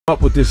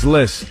up with this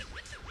list.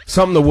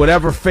 Something to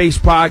Whatever Face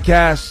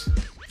Podcast.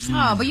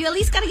 Oh, but you at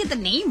least got to get the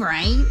name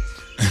right.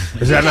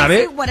 Is that not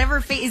it?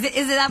 Whatever Face. Is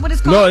it that what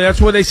it's called? No,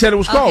 that's what they said it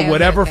was called.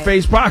 Whatever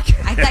Face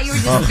Podcast. I thought you were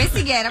just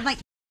missing it. I'm like.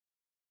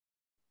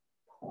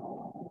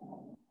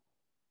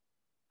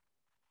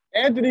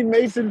 Anthony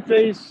Mason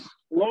Face,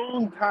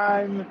 long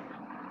time.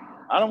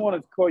 I don't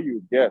want to call you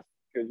a guest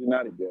because you're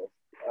not a guest.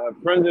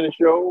 Friends of the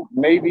show,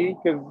 maybe,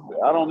 because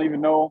I don't even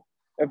know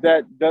if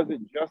that does it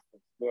justice.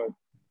 But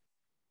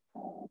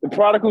the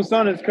prodigal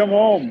son has come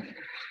home.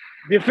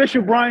 The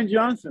official Brian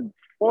Johnson.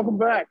 Welcome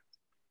back.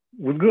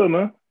 What's good,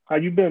 man? How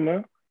you been,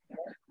 man?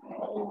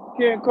 You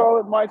can't call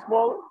it Mike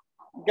Smollett.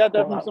 Got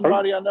that from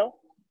somebody I know?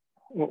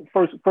 Well,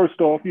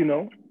 first off, you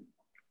know,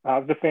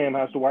 how's the fam?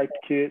 How's the wife, the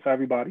kids,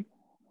 everybody?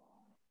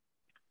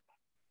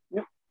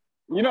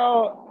 You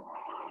know,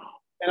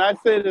 and I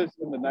say this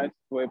in the nicest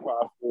way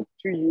possible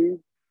to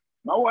you.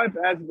 My wife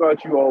asks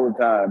about you all the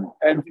time.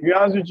 And to be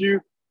honest with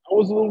you, I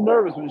was a little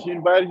nervous when she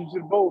invited you to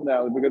the bowling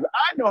alley because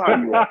I know how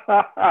you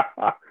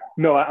are.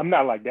 No, I'm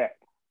not like that.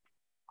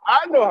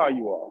 I know how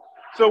you are.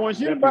 So when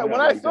she when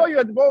I saw you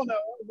at the bowling alley,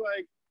 I was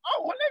like,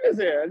 oh, my nigga's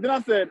here. And then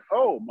I said,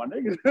 oh, my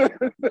nigga's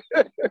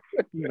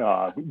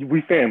Nah,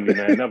 we family,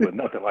 man.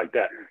 Nothing like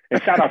that.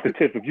 And shout out to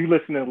Tiff. If you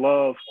listen to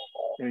love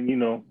and, you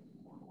know,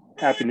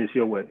 happiness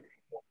your way.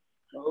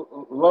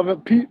 Love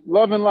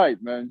and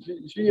light, man.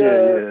 She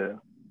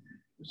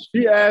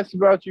asked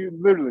about you,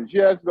 literally.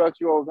 She asked about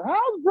you all the time.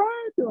 How's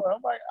Brian doing?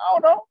 I'm like, I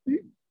don't know.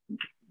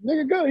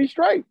 Nigga good. He's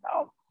straight.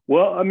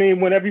 Well, I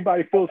mean, when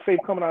everybody feels safe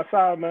coming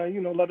outside, man,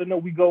 you know, let her know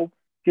we go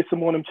get some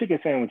more of them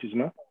chicken sandwiches,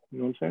 man. You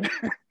know what I'm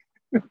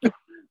saying?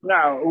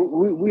 Now,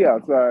 we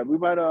outside. We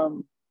might have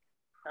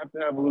to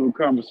have a little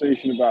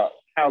conversation about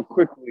how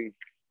quickly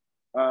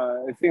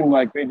it seemed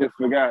like they just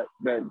forgot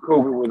that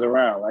COVID was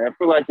around. Like, I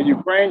feel like the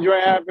Ukraine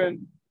joint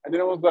happened, and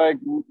then it was like,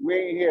 we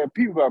ain't hear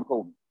people about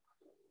COVID.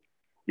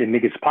 Yeah,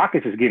 niggas'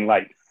 pockets is getting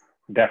light.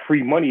 That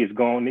free money is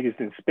gone. Niggas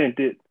done spent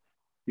it.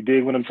 You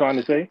dig what I'm trying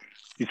to say?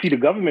 You see the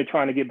government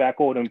trying to get back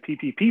all them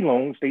PPP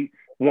loans. They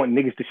want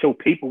niggas to show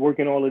paperwork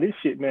and all of this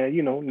shit, man.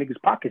 You know,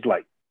 niggas' pockets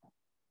light.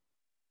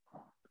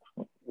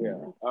 Yeah.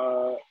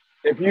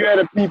 If you had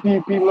a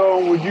PPP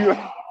loan,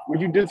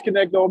 would you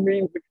disconnect all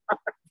means?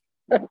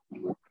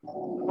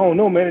 Oh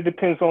no, man. It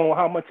depends on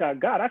how much I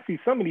got. I see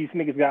some of these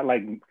niggas got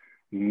like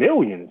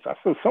millions. I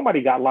saw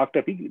somebody got locked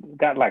up. He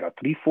got like a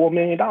 $3-4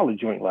 million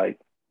joint. Like,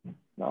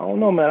 I don't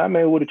know, man. I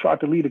may would have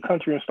tried to leave the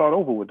country and start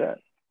over with that.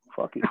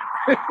 Fuck it.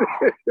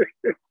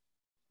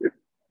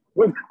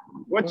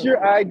 What's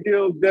your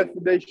ideal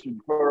destination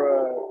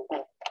for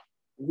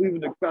leaving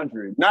the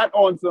country? Not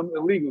on some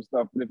illegal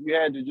stuff, but if you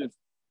had to just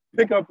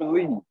pick up and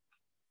leave.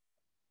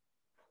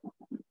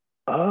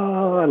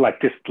 Like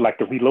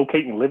to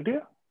relocate and live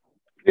there?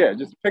 Yeah,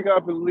 just pick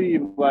up and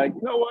leave. Like,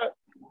 you know what?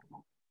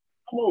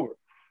 I'm over.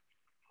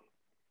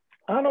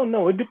 I don't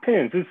know. It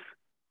depends.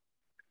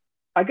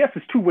 I guess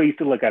it's two ways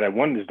to look at it.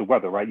 One is the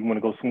weather, right? You want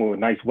to go somewhere with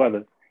nice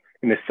weather.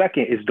 And the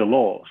second is the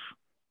laws.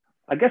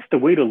 I guess the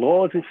way the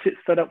laws and shit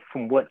set up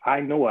from what I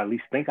know, or at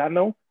least think I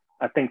know,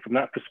 I think from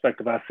that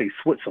perspective, I say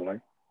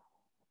Switzerland.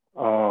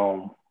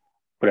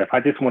 But if I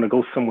just want to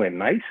go somewhere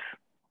nice,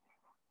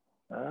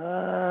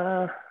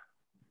 I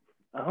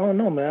don't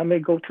know, man. I may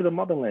go to the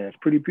motherland. It's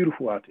pretty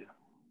beautiful out there.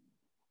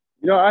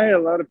 You know, I had a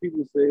lot of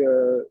people say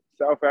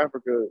South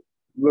Africa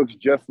looks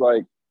just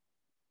like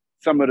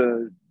some of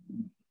the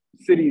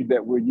cities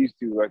that we're used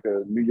to, like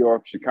New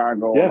York,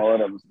 Chicago, and all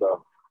that other stuff.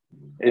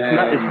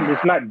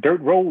 It's not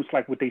dirt roads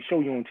like what they show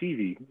you on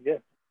TV. Yeah.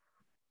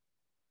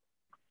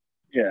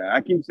 Yeah, I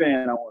keep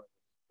saying I want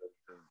to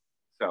go to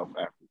South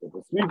Africa.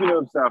 But speaking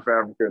of South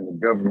Africa and the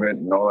government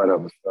and all that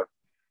other stuff,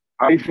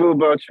 how do you feel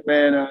about your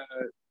man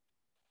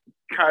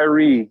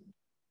Kyrie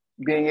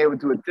being able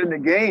to attend a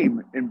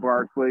game in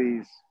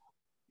Barclays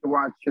to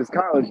watch his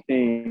college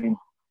team,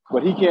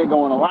 but he can't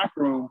go in the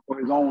locker room for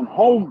his own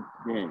home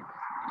game?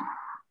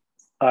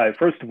 All right,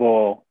 first of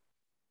all,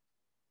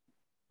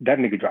 that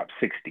nigga dropped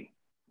 60.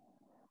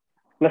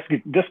 Let's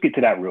get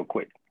to that real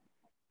quick.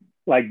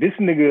 Like, this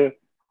nigga,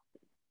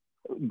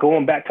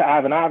 going back to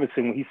Ivan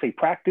Iverson, when he say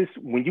practice,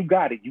 when you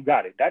got it, you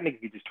got it. That nigga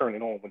can just turn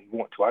it on when he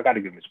want to. I got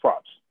to give him his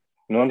props.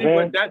 You know what I'm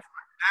saying? But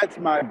that's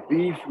my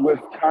beef with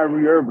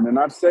Kyrie Irving, and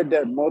I've said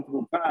that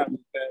multiple times,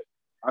 that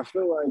I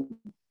feel like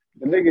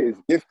the nigga is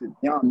gifted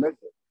beyond measure,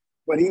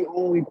 but he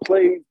only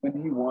plays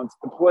when he wants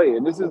to play.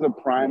 And this is a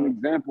prime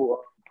example of,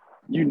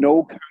 you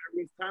know,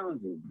 Kyrie's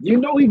talented. You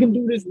know he can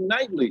do this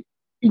nightly.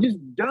 He just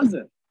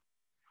doesn't.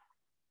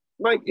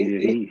 Like,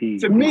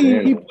 to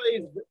me,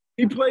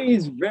 he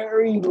plays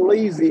very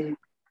lazy.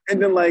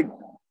 And then, like,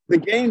 the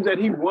games that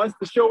he wants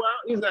to show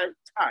out, he's like,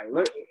 all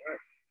right,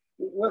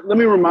 let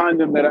me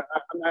remind him that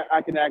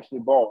I can actually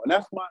ball. And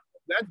that's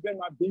been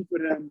my beef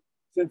with him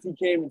since he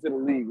came into the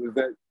league, was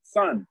that,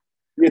 son,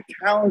 you're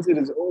talented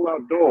as all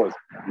outdoors.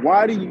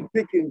 Why do you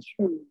pick and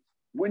choose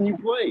when you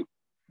play?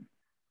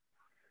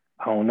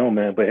 I don't know,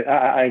 man, but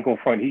I ain't gonna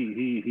front.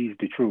 He's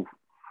the truth.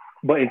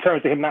 But in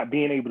terms of him not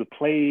being able to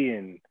play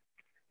and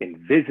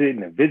visit,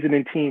 and a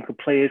visiting team could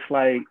play, it's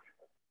like,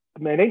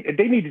 man,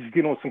 they need to just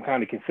get on some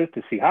kind of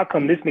consistency. How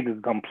come this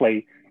nigga's gonna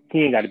play?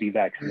 He ain't got to be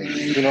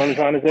vaccinated. You know what I'm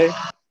trying to say?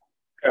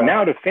 Yeah.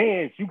 Now the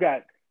fans, you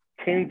got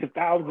tens of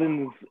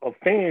thousands of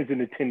fans in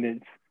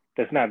attendance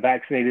that's not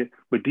vaccinated,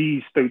 but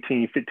these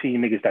 13,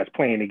 15 niggas that's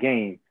playing the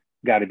game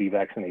got to be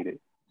vaccinated.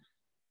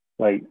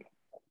 Like,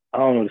 I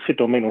don't know, the shit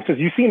don't make no sense.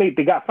 You seen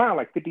they got fined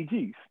like 50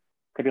 G's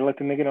because they let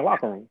the nigga in the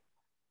locker room.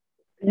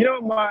 You know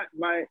what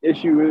my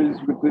issue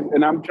is with this,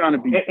 and I'm trying to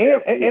be...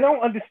 And I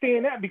don't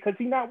understand that because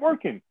he's not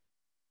working.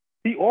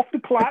 He off the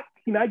clock.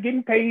 He not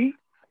getting paid.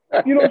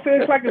 You know what I'm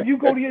saying? It's like if you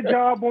go to your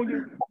job on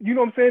your, you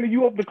know what I'm saying, and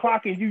you off the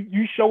clock and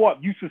you show up,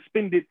 you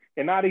suspended,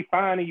 and now they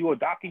fining you or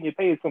docking your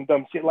pay or some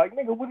dumb shit. Like,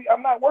 nigga,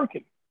 I'm not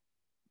working.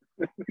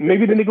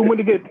 Maybe the nigga went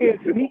to get a pair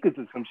of sneakers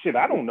or some shit.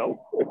 I don't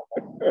know.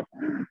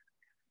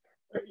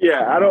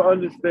 Yeah, I don't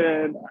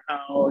understand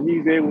how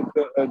he's able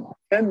to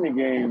attend the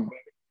game.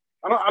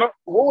 I don't.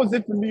 What was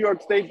it from New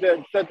York State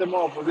that set them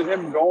off? Was it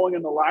him going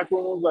in the locker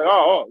room? It was like,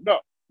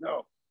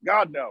 no,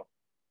 God no.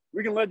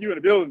 We can let you in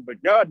the building,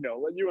 but God no,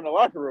 let you in the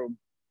locker room.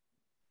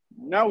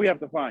 Now we have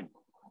to find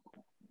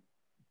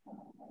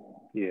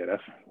you. Yeah, that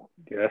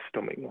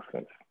still makes no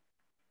sense.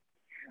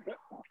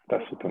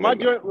 That's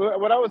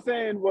what I was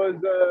saying was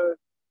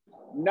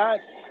not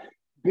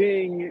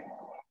being.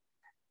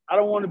 I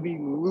don't want to be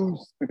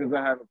loose because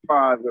I have a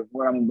pause of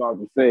what I'm about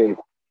to say,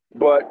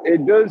 but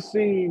it does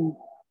seem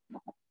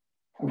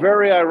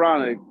very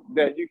ironic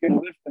that you can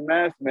lift the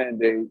mask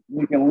mandate,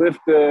 you can lift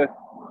the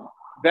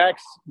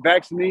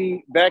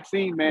vaccine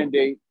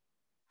mandate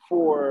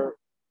for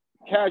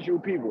casual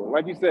people.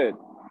 Like you said,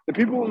 the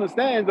people in the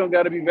stands don't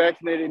got to be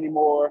vaccinated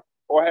anymore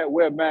or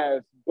wear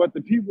masks, but the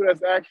people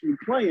that's actually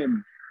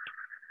playing,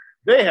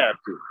 they have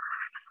to.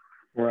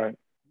 Right.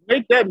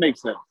 Make that make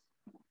sense.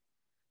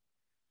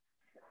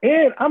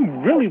 And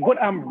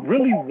what I'm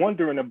really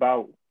wondering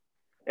about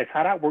is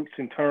how that works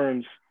in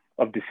terms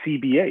of the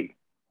CBA.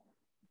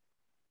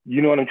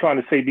 You know what I'm trying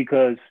to say?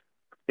 Because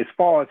as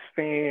far as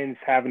fans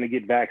having to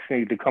get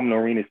vaccinated to come to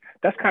arenas,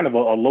 that's kind of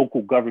a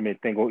local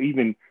government thing, or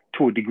even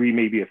to a degree,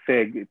 maybe a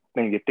Fed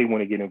thing if they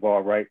want to get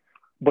involved, right?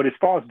 But as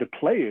far as the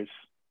players,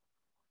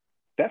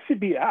 that should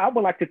be, I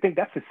would like to think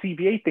that's a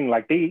CBA thing,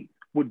 like they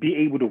would be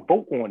able to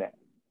vote on that.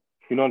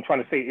 You know what I'm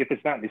trying to say? If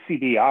it's not in the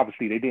CBA,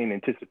 obviously they didn't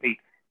anticipate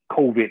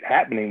COVID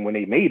happening when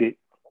they made it,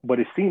 but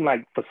it seemed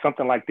like for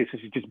something like this, it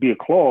should just be a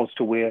clause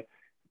to where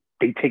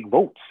they take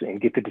votes and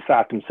get to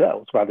decide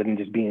themselves rather than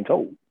just being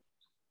told.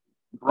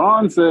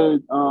 Braun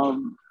said,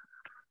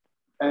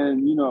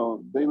 and you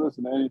know, they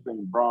listen to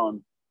anything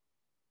Braun.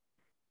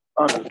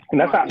 And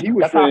that's how I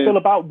feel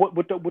about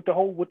with the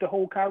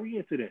whole Kyrie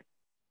incident.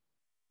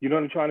 You know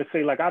what I'm trying to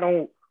say? Like I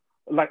don't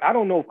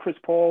know if Chris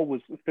Paul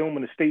was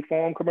filming a State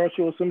Farm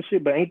commercial or some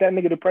shit, but ain't that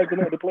nigga the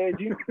president of the Players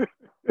Union?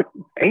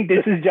 Ain't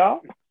this his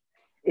job?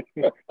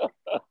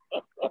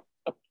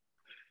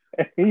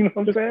 You know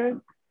what I'm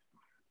saying?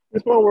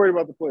 Chris Paul worried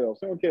about the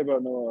playoffs. I don't care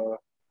about no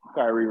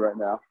Kyrie right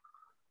now.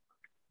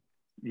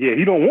 Yeah,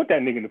 he don't want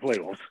that nigga in the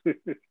playoffs.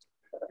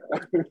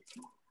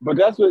 But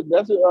that's what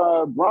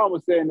Braun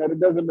was saying, that it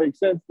doesn't make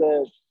sense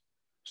that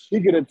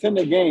he could attend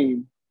a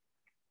game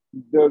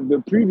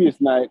the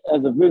previous night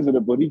as a visitor,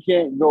 but he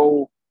can't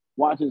go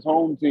watch his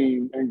home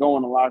team and go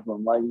in the locker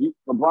room. Like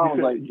LeBron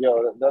was like,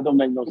 yo, that don't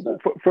make no sense.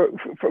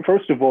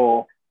 First of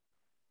all,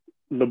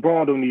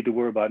 LeBron don't need to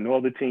worry about no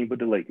other team but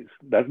the Lakers.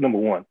 That's number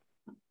one.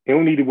 He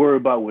don't need to worry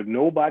about what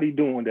nobody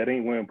doing that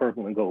ain't wearing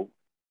purple and gold.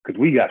 Because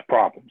we got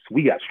problems.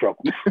 We got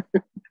struggles.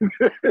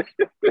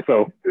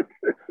 So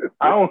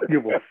I don't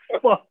give a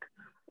fuck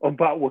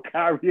about what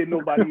Kyrie and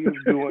nobody is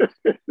doing.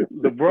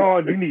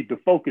 LeBron, you need to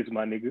focus,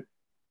 my nigga.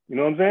 You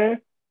know what I'm saying?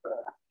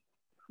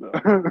 So,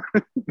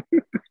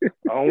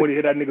 I don't want to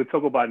hear that nigga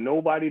talk about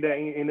nobody that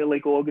ain't in the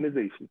Laker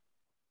organization.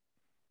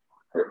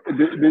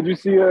 Did you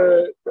see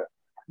the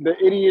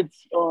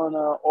idiots on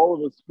all of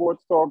the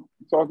sports talk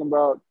talking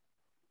about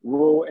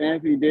will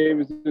Anthony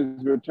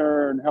Davis's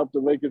return help the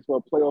Lakers for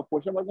a playoff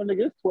push? I'm like, well,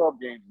 nigga, it's 12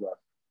 games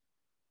left.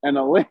 And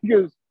the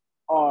Lakers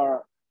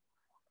are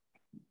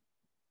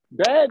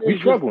bad. We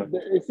struggling.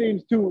 It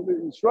seems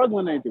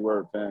struggling ain't the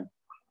word, man.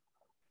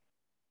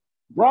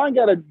 Bron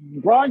got to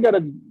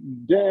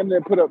damn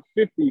near put up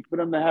 50 for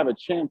them to have a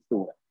chance to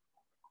win.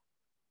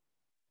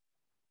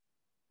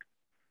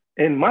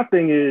 And my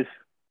thing is,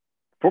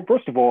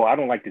 first of all, I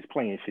don't like this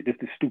playing shit. This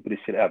is the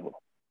stupidest shit ever.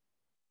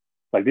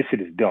 Like, this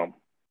shit is dumb.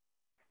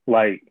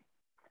 Like,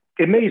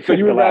 it made sense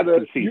the last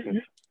 2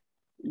 seasons.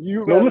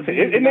 It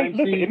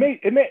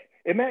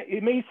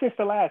made sense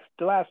the last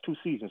 2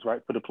 seasons,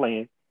 right, for the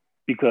playing,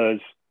 because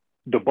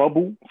the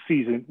bubble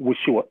season was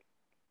short.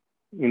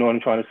 You know what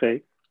I'm trying to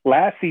say?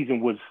 Last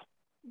season was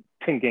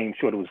 10 games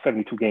short. It was a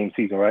 72-game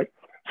season, right?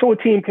 So a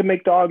team can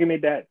make the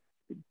argument that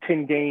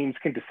 10 games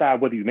can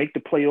decide whether you make the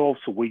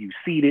playoffs or where you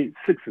seeded,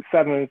 6th or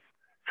 7th,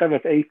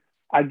 7th, 8th.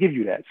 I give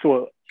you that.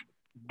 So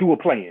do a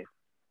play-in.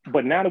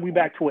 But now that we're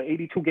back to an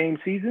 82-game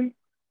season,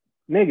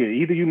 nigga,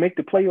 either you make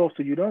the playoffs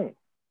or you don't.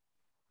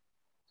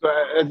 So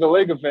as a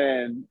Laker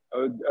fan,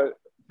 a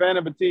fan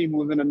of a team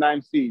who's in the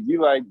 9th seed, you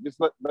like, just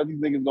let these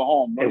niggas go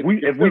home. If we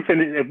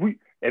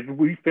If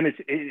we finish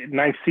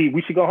ninth seed,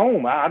 we should go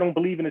home. I don't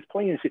believe in this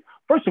playing shit.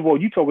 First of all,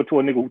 you talking to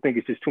a nigga who think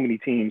it's just too many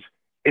teams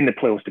in the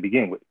playoffs to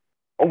begin with.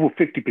 Over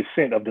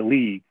 50% of the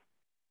league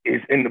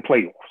is in the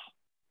playoffs.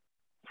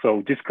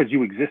 So just because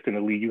you exist in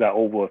the league, you got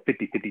over a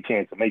 50-50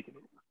 chance of making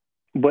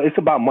it. But it's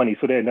about money,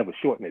 so they'll never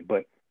shorten it.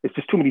 But it's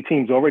just too many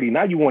teams already.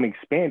 Now you want to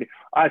expand it.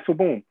 All right, so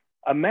boom.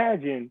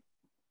 Imagine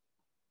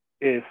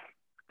if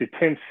the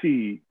 10th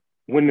seed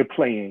win the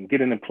play-in,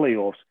 get in the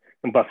playoffs,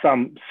 and by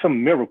some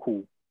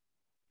miracle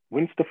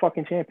wins the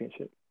fucking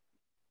championship.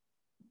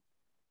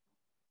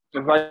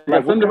 It's like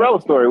a Cinderella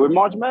story with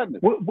March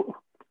Madness.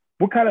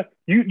 What kind of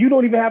you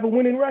don't even have a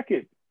winning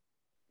record?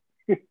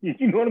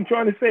 You know what I'm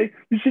trying to say?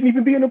 You shouldn't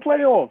even be in the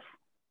playoffs.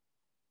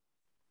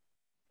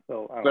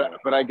 So,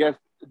 but I guess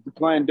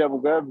playing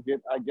devil's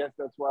advocate, I guess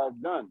that's why it's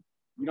done.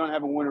 You don't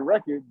have a winning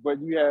record,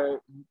 but you have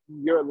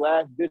your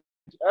last ditch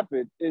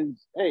effort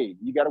is, hey,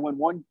 you got to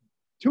win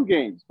 2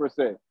 games per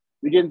se.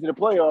 You get into the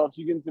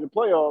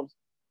playoffs,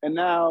 and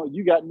now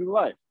you got new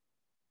life.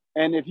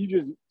 And if you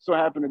just so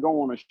happen to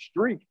go on a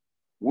streak,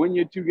 win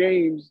your 2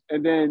 games,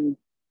 and then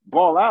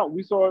ball out,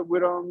 we saw it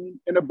with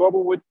in the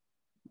bubble with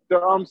the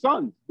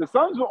Suns. The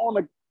Suns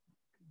were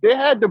they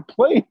had to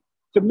play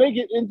to make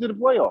it into the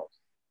playoffs.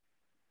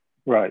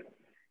 Right.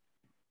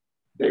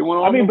 They went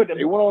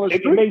on a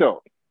streak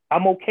though.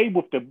 I'm okay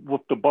with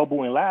the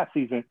bubble in last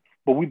season,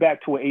 but we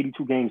back to an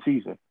 82 game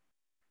season.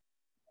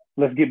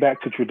 Let's get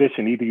back to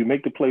tradition. Either you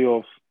make the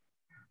playoffs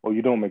or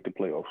you don't make the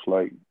playoffs.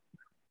 Like,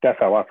 that's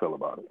how I feel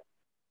about it.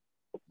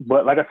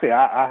 But like I say,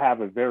 I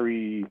have a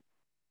very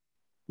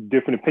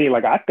different opinion.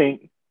 Like, I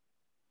think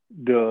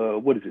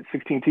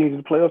 16 teams in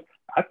the playoffs?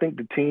 I think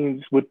the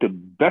teams with the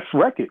best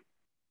record.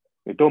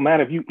 It don't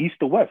matter if you East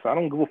or West. I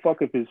don't give a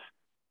fuck if it's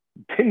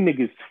 10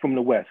 niggas from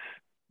the West.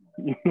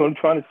 You know what I'm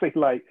trying to say?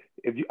 Like,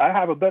 I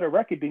have a better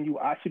record than you,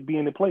 I should be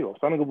in the playoffs.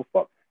 I don't give a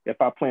fuck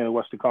if I play in the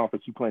Western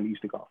Conference, you play in the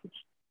Eastern Conference.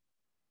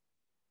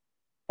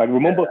 Like, you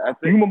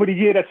remember the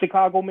year that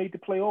Chicago made the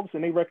playoffs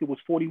and their record was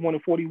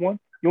 41-41?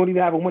 You don't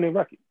even have a winning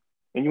record,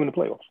 and you're in the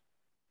playoffs.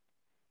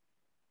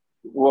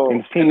 Well,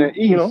 in the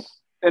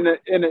East, in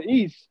the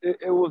East,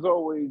 it was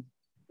always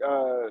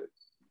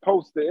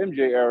post the MJ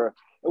era.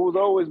 It was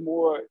always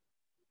more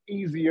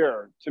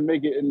easier to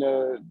make it in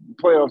the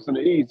playoffs in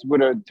the East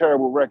with a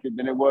terrible record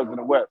than it was in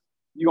the West.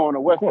 You go in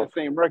the West, that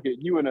same record,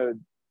 you in a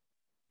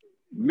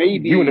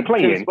maybe you in the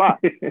play-in spot.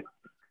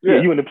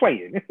 Yeah, you in the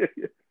play-in,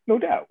 no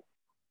doubt.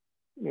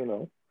 You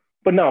know,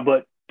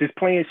 but this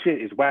playing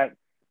shit is whack.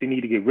 They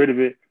need to get rid of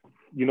it.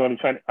 You know what I'm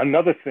trying to.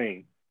 Another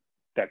thing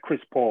that Chris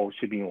Paul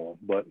should be on,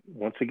 but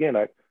once again,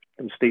 the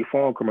State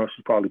Farm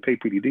commercials probably pay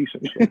pretty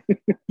decent. So.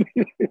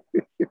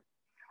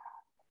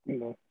 You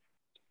know.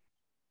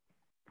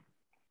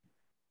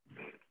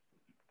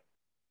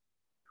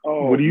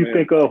 Oh, what do you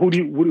think? Who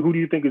do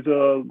you think is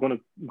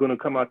gonna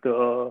come out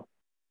the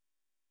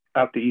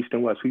East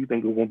and West? Who do you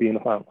think is gonna be in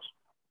the finals?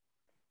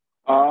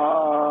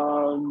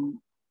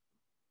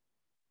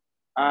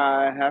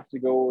 I have to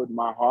go with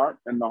my heart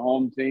and the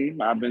home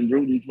team. I've been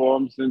rooting for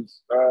them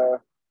since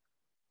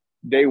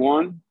day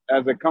one.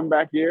 As a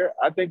comeback year,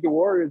 I think the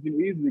Warriors can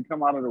easily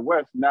come out of the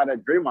West now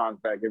that Draymond's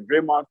back. If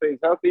Draymond stays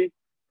healthy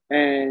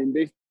and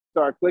they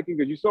start clicking,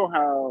 because you saw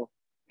how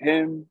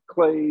him,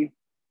 Clay,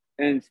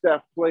 and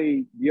Steph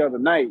played the other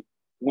night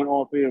when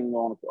all 3 of them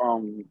were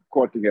on the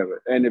court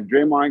together. And if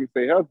Draymond can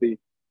stay healthy,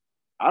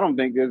 I don't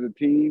think there's a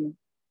team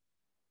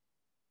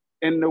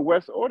in the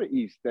West or the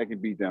East that can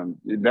beat them.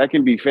 That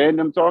can be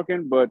fandom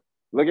talking, but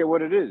look at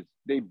what it is.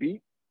 They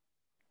beat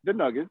the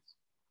Nuggets.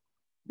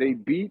 They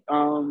beat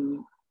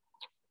who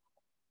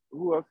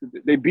else?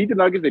 They beat the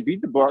Nuggets. They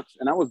beat the Bucks,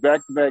 and that was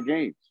back-to-back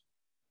games.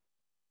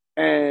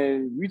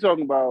 And we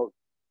talking about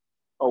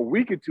a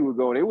week or 2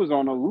 ago, they was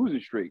on a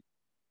losing streak.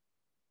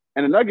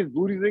 And the Nuggets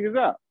blew these niggas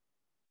out.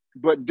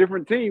 But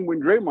different team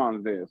when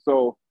Draymond's there.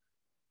 So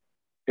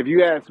if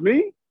you ask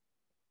me,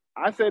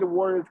 I say the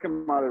Warriors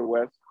come out of the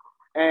West.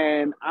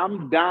 And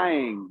I'm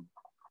dying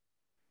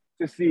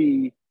to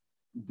see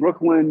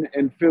Brooklyn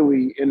and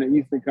Philly in the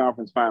Eastern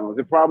Conference Finals.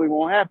 It probably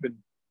won't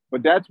happen,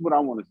 but that's what I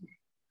want to see.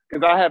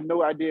 Because I have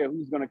no idea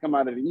who's going to come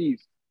out of the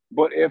East.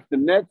 But if the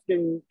Nets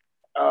can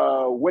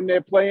win their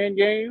play-in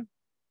game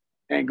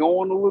and go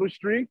on a little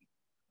streak,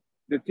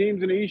 the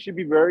teams in the East should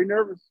be very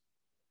nervous.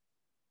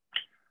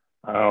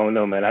 I don't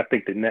know, man. I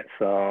think the Nets.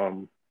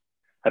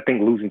 I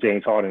think losing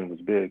James Harden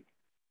was big.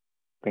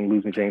 I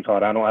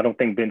don't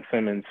think Ben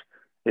Simmons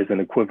is an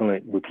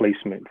equivalent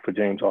replacement for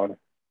James Harden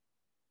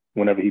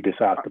whenever he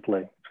decides to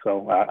play.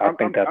 So I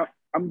think that's.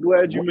 I'm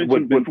glad you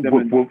mentioned Ben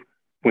Simmons.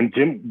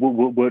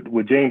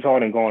 With James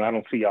Harden gone, I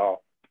don't see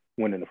y'all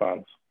winning the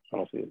finals. I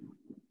don't see it.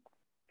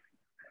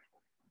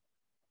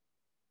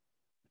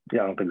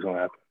 Yeah, I don't think it's gonna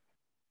happen.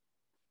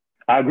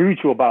 I agree with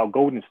you about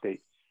Golden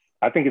State.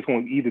 I think it's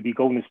going to either be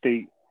Golden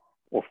State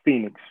or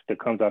Phoenix that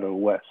comes out of the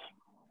West.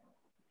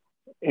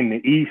 In the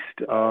East,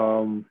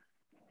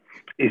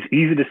 it's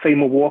easy to say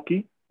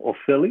Milwaukee or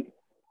Philly,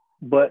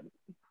 but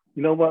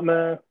you know what,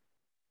 man?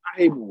 I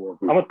hate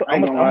Milwaukee.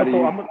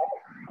 I'm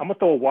gonna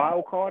throw a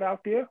wild card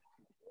out there.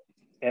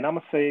 and I'm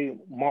gonna say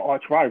my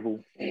arch rival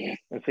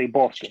and say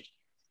Boston.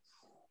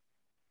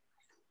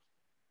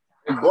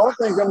 If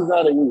Boston comes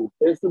out of East,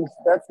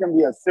 that's going to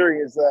be a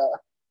serious.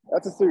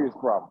 That's a serious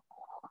problem.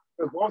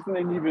 Because Boston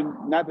ain't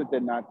even, not that they're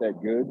not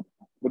that good,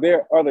 but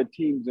there are other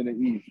teams in the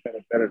East that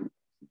are better than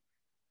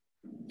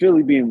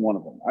Philly being one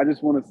of them. I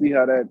just want to see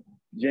how that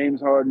James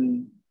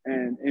Harden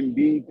and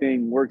Embiid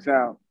thing works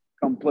out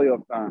come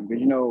playoff time.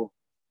 Because,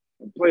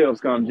 when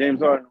playoffs come,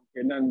 James Harden don't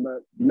get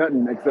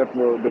nothing except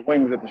for the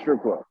wings at the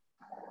strip club.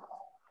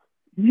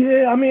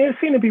 Yeah, I mean, it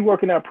seemed to be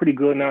working out pretty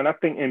good now. And I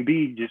think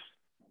Embiid just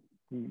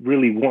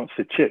really wants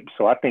a chip.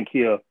 So I think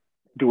he'll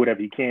do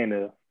whatever he can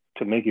to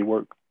make it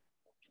work.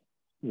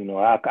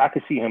 I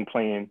could see him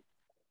playing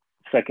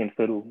second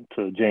fiddle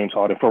to James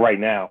Harden for right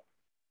now,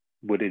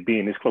 with it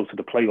being this close to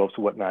the playoffs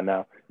or whatnot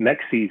now.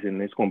 Next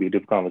season, it's going to be a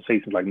different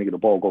conversation. Like, nigga, the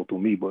ball go through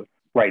me. But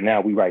right now,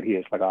 we right here.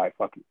 It's like, all right,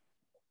 fuck it.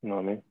 You know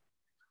what I mean?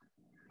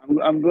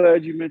 I'm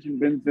glad you mentioned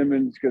Ben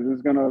Simmons because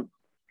it's going to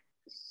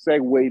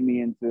segue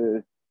me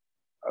into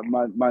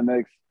my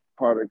next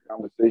part of the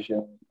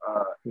conversation,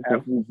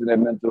 athletes and their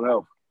mental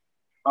health.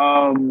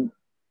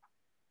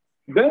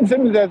 Ben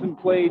Simmons hasn't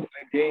played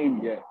a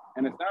game yet,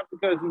 and it's not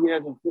because he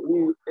isn't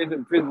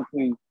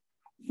physically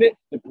fit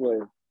to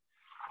play.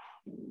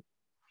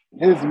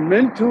 His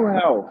mental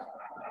health,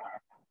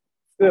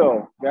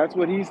 that's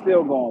what he's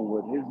still going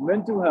with. His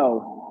mental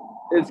health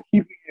is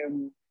keeping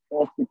him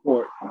off the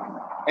court.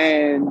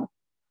 And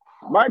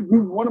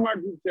one of my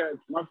group chats,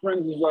 my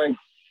friends is like,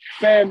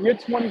 "Fam, you're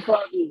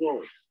 25 years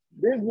old.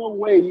 There's no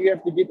way you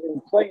have to get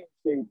in playing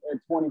shape at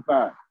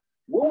 25.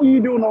 What were you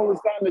doing all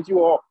this time that you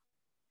were off?"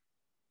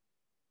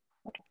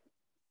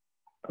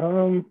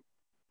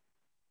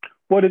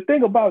 Well, the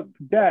thing about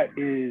that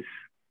is,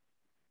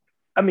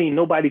 I mean,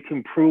 nobody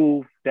can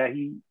prove that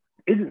he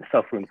isn't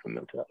suffering from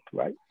mental health,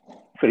 right?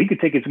 So he could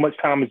take as much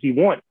time as he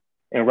wants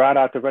and ride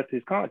out the rest of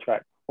his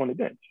contract on the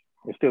bench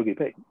and still get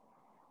paid. I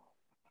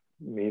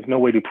mean, there's no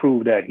way to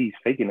prove that he's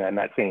faking that. I'm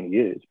not saying he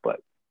is,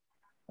 but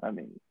I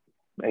mean,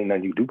 ain't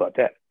nothing you can do about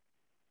that.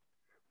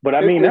 But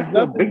I mean,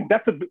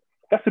 that's a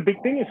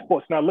big thing in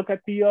sports. Now look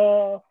at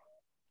the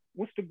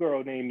what's the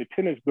girl name? The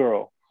tennis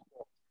girl.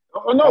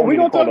 Oh no, we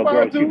don't talk about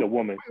her too. She's a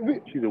woman.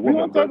 She's a woman. We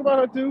don't talk about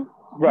her too.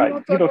 Right.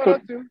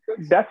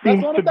 That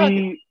seems to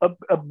be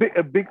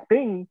a big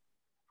thing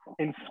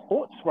in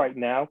sports right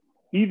now.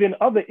 Even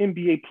other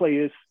NBA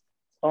players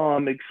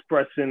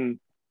expressing.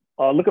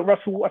 Look at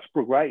Russell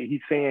Westbrook, right?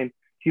 He's saying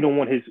he don't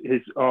want his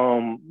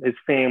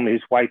family,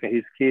 his wife, and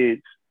his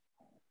kids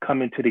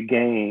coming to the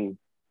game.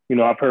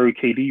 I've heard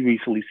KD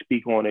recently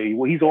speak on it.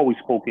 Well, he's always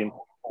spoken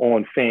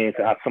on fans.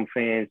 How some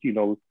fans,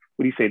 what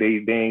do you say?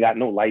 They ain't got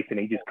no life and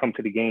they just come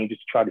to the game just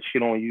to try to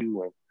shit on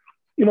you. And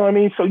you know what I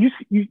mean? So you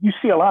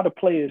see a lot of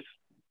players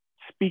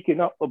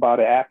speaking up about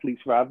it,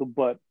 athletes rather,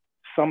 but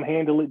some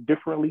handle it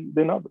differently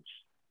than others.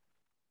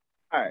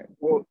 All right.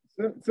 Well,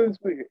 since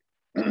we,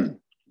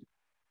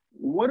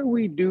 what do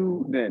we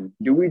do then?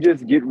 Do we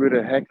just get rid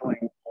of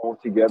heckling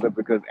altogether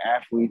because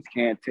athletes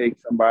can't take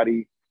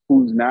somebody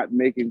who's not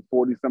making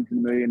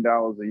 $40-something million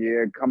a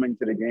year coming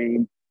to the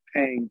game,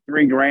 paying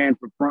 $3,000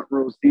 for front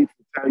row seats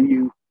to tell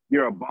you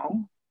you're a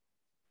bum?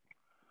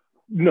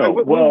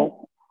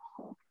 No,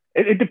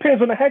 it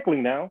depends on the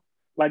heckling now.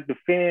 Like the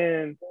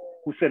fan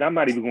who said, I'm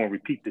not even going to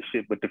repeat the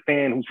shit, but the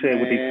fan who said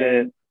what they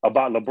said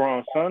about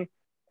LeBron's son,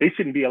 they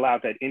shouldn't be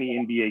allowed at any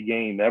NBA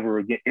game ever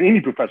again, in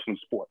any professional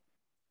sport.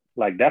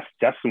 Like that's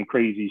some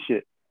crazy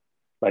shit.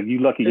 Like you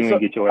lucky you didn't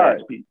get your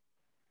ass beat.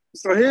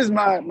 So here's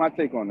my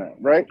take on that,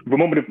 right?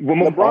 Remember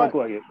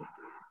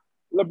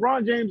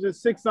LeBron James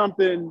is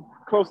 6-something,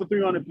 close to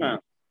 300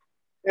 pounds.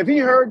 If he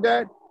heard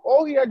that,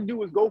 all he had to do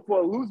was go for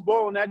a loose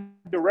ball in that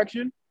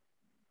direction.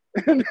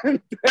 And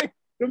then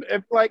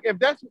if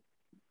that's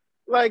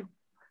like,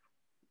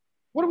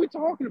 what are we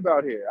talking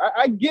about here?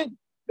 I get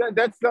that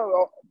that's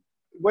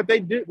what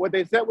they did, what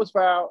they said was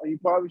foul, and you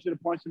probably should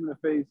have punched him in the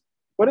face.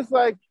 But it's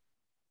like,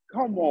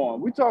 come on,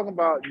 we talking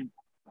about.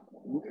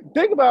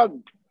 Think about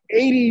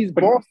 80s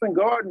Boston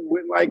Garden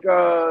with like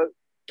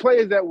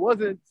players that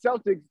wasn't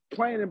Celtics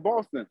playing in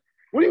Boston.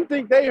 What do you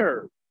think they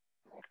heard?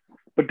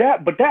 But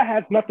that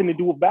has nothing to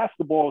do with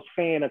basketball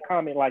saying a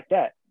comment like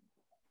that.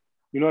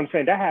 You know what I'm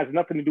saying? That has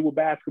nothing to do with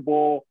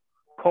basketball.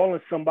 Calling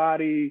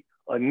somebody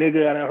a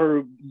nigga, and I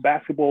heard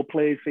basketball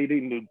players say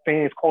the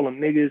fans call them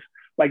niggas.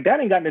 Like that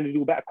ain't got nothing to do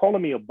with that.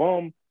 Calling me a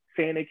bum,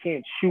 saying they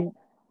can't shoot.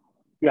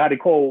 You know how they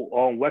call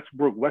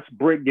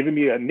Westbrook, giving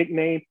me a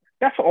nickname.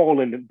 That's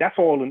all in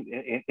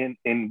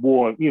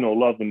war,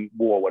 love and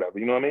war, whatever.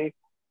 You know what I mean?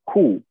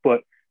 Cool.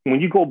 But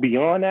when you go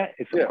beyond that,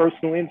 it's a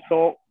personal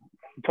insult.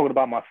 You're talking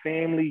about my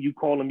family. You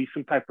calling me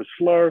some type of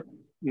slur.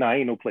 Nah,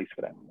 ain't no place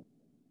for that.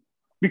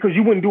 Because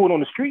you wouldn't do it on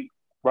the street,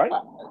 right?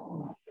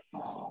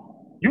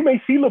 You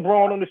may see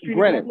LeBron on the street.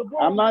 Granted,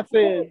 I'm not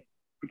saying,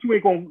 but you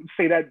ain't gonna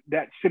say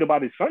that shit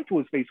about his son to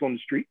his face on the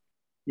street.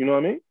 You know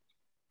what I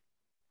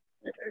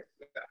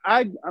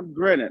mean? I'm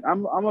granted.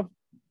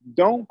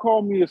 Don't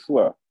call me a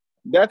slur.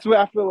 That's where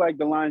I feel like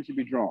the line should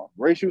be drawn.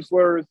 Racial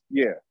slurs,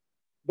 yeah.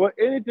 But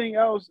anything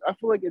else, I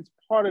feel like it's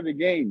part of the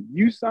game.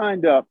 You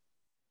signed up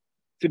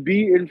to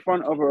be in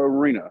front of an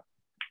arena.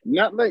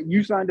 Not like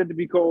you signed up to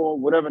be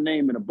called whatever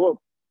name in a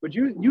book, but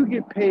you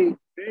get paid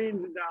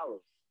billions of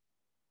dollars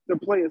to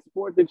play a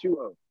sport that you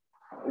love.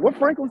 What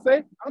Franklin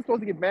say? I'm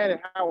supposed to get mad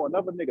at how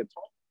another nigga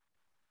talk.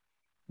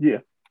 Yeah.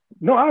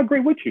 No, I agree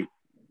with you.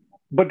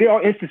 But there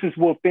are instances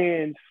where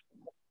fans,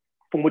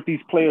 from what these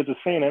players are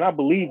saying, and I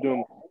believe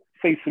them,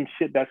 say some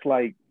shit that's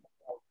like,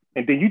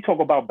 and then you talk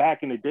about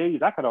back in the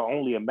days, I could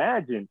only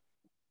imagine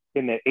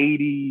in the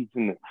 80s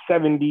and the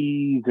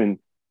 70s and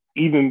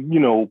even, you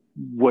know,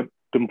 what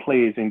them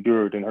players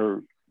endured and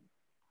heard.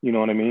 You know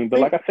what I mean? But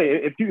like I say,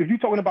 if you're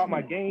talking about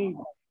my game,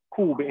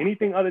 cool. But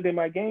anything other than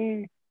my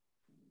game,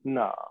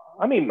 nah.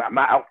 I mean,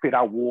 my outfit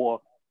I wore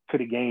to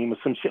the game or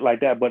some shit like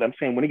that. But I'm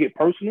saying when it get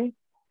personal,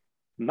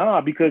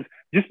 nah, because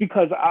just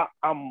because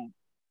I'm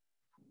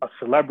a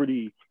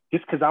celebrity,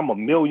 just because I'm a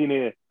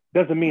millionaire,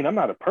 doesn't mean I'm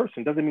not a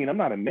person, doesn't mean I'm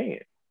not a man.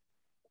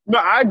 No,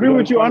 I agree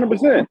with you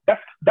 100%. I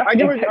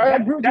agree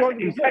with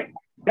you 100%.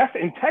 That's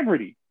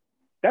integrity.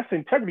 That's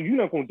integrity. You're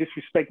not going to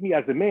disrespect me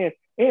as a man.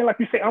 And like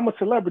you say, I'm a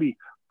celebrity.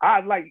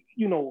 I like,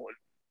 you know,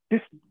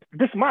 this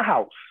my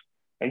house.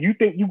 And you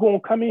think you going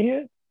to come in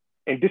here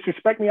and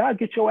disrespect me? I'll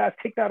get your ass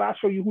kicked out. I'll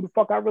show you who the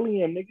fuck I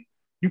really am, nigga.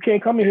 You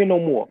can't come in here no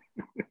more.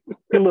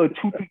 Get little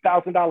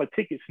 $2,000-$3,000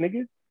 tickets,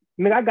 nigga.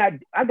 Nigga,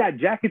 I got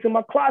jackets in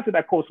my closet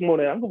that cost more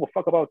than I don't give a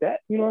fuck about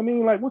that. You know what I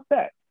mean? Like, what's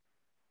that?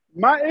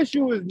 My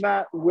issue is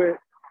not with,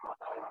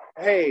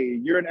 hey,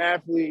 you're an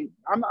athlete.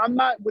 I'm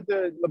not with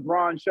the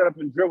LeBron shut up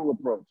and dribble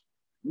approach.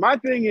 My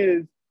thing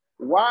is,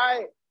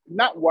 why,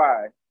 not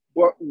why,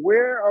 but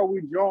where are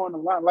we drawing the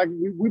line? Like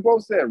we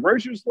both said,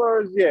 racial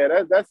slurs,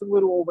 yeah, that's a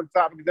little over the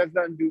top because that's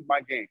nothing to do with my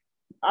game.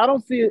 I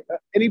don't see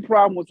any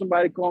problem with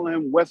somebody calling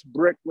him West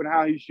Brick with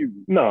how he's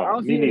shooting. No, I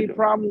don't see any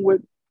problem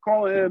with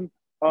calling him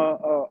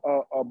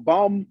a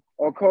bum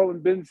or calling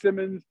Ben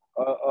Simmons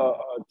a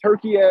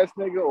turkey ass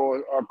nigga or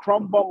a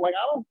crumb bum. Like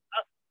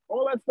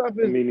all that stuff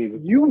is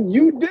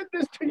you did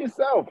this to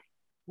yourself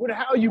with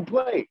how you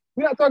play.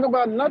 We're not talking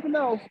about nothing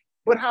else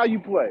but how you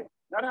play,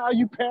 not how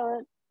you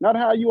parent, not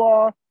how you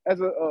are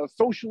as a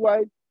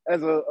socialite,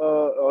 as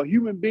a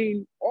human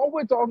being. All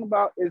we're talking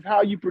about is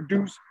how you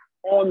produce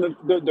on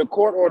the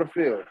court or the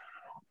field.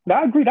 No,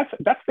 I agree.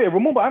 That's fair.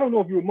 Remember, I don't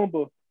know if you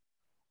remember,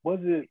 was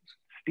it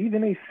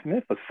Stephen A.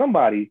 Smith or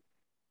somebody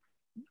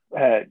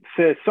had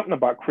said something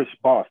about Chris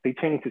Bosh. They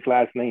changed his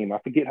last name. I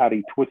forget how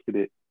they twisted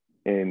it.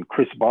 And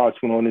Chris Bosh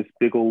went on this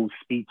big old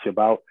speech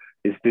about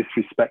it's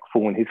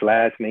disrespectful and his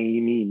last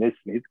name mean this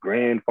and his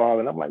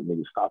grandfather. And I'm like,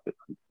 nigga, stop it.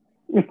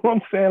 You know what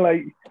I'm saying?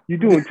 Like, you're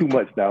doing too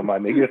much now, my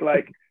nigga.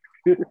 Like,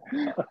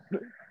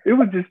 it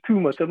was just too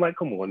much. I'm like,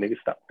 come on, nigga,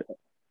 stop that.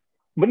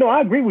 But no,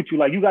 I agree with you.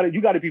 Like, you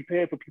gotta be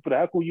prepared for people to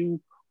heckle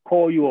you,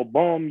 call you a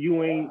bum,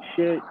 you ain't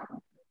shit.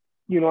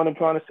 You know what I'm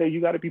trying to say? You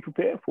got to be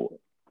prepared for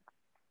it.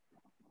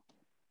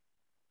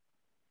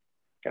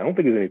 I don't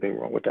think there's anything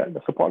wrong with that.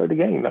 That's a part of the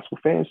game. That's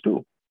what fans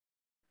do.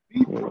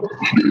 You know?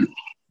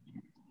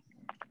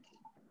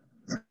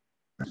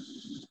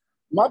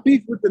 My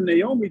beef with the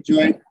Naomi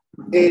joint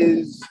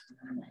is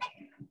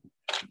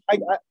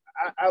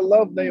I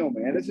love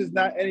Naomi, and this is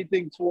not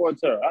anything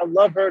towards her. I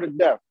love her to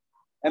death.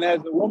 And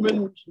as a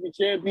woman, she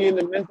champion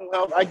the mental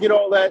health. I get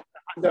all that,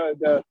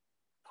 the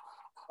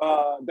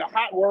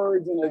hot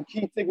words and the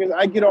key tickets.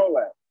 I get all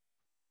that.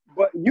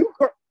 But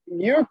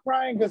you're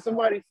crying because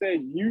somebody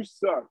said you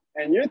suck,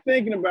 and you're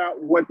thinking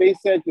about what they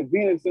said to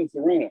Venus and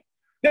Serena.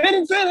 They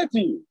didn't say that to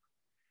you.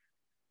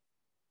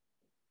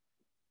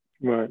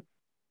 Right.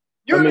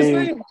 You're in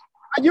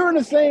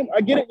the same.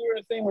 I get it. You're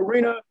in the same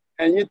arena,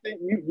 and you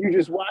think you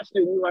just watched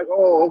it, and you're like,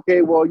 oh,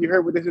 okay. Well, you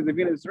heard what they said to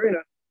Venus and Serena.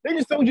 They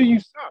just told you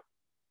suck.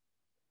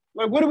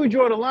 Like, where do we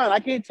draw the line? I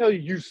can't tell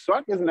you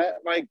suck. Isn't that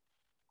like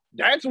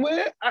that's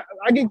where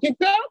I get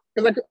kicked out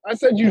because I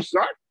said you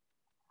suck?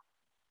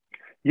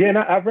 Yeah, and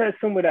I read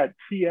somewhere that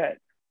she had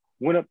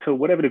went up to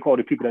whatever they call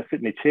the people that sit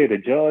in the chair, the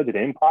judge or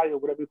the umpire,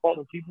 whatever they call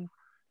them people,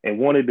 and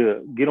wanted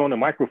to get on the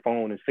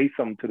microphone and say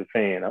something to the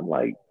fan. I'm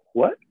like,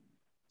 what?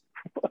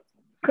 What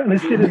kind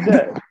of shit is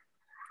that?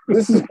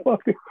 This is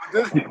fucking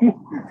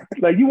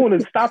like you want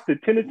to stop the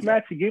tennis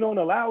match and get on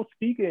a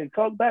loudspeaker and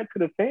talk back to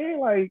the fan?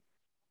 Like,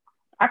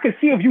 I can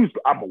see if you was,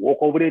 I'm gonna walk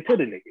over there to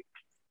the nigga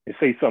and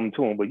say something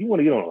to him, but you want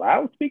to get on a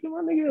loudspeaker,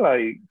 my nigga?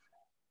 Like,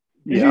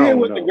 did you hear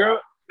what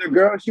the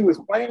girl she was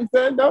playing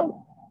said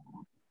though?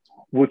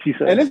 What she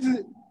said?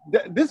 And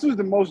this was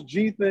the most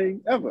G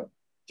thing ever.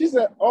 She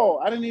said, "Oh,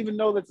 I didn't even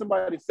know that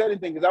somebody said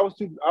anything because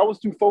I was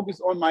too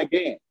focused on my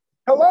game."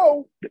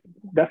 Hello.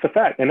 That's a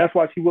fact, and that's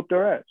why she whooped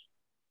her ass.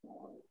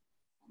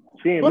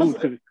 She ain't lose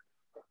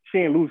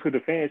because the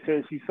fan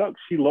said she sucks.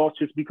 She lost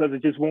just because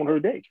it just won't her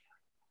day.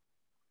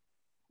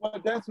 Well,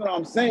 that's what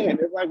I'm saying.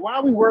 It's like, why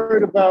are we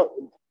worried about?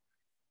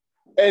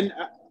 And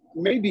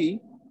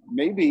maybe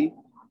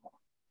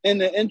in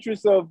the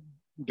interest of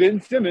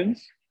Ben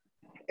Simmons,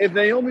 if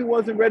Naomi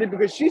wasn't ready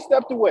because she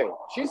stepped away,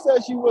 she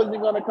said she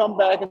wasn't going to come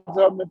back until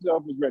her mental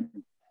health was ready.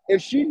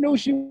 If she knew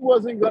she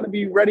wasn't going to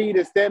be ready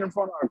to stand in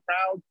front of a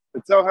crowd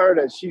to tell her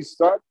that she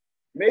sucked,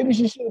 maybe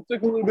she should have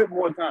took a little bit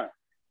more time.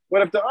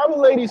 But if the other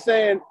lady's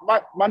saying,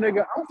 my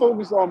nigga, I'm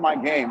focused on my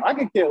game. I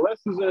can care less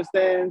who's in the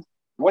stands,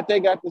 what they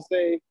got to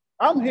say.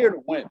 I'm here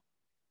to win.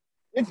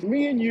 It's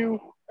me and you.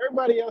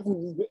 Everybody else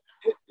is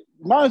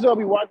might as well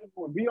be watching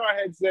from a VR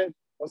headset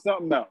or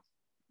something else.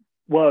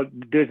 Well,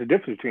 there's a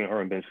difference between her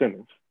and Ben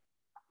Simmons.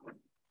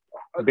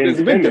 Ben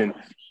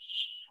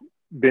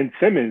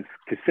Simmons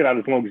can sit out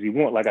as long as he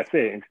wants, like I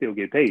said, and still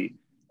get paid.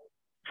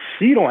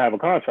 She don't have a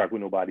contract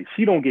with nobody.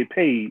 She don't get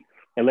paid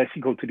unless she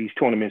go to these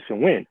tournaments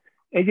and win.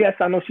 And yes,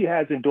 I know she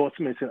has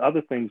endorsements and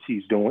other things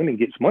she's doing and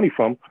gets money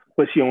from,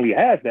 but she only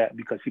has that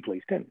because she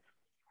plays tennis.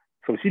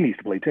 So she needs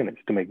to play tennis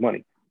to make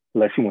money,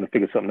 unless she want to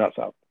figure something else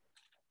out,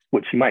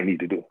 which she might need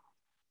to do.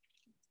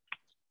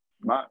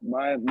 My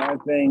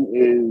thing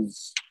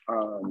is,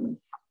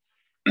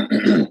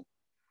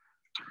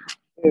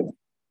 if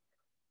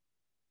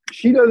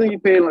she doesn't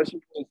get paid unless she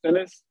plays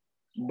tennis,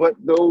 but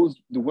the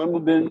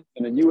Wimbledon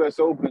and the U.S.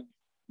 Open,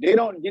 they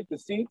don't get the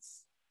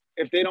seats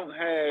if they don't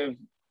have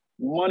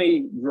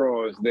money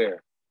drawers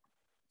there.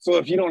 So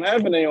if you don't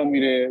have a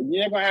Naomi there,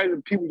 you're not gonna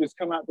have people just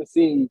come out to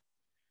see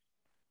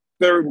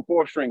third and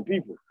fourth string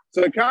people.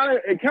 So it kind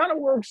of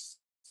works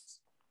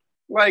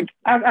like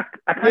I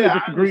kind of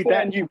disagree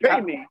that you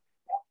pay me.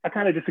 I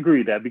kind of disagree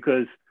with that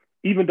because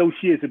even though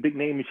she is a big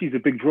name and she's a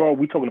big draw,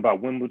 we're talking about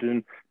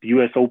Wimbledon, the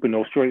U.S. Open,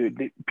 Australia.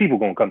 People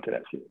gonna come to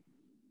that shit.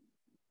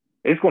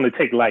 It's gonna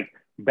take like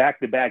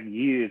back-to-back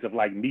years of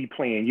like me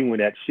playing you in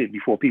that shit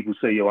before people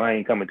say, "Yo, I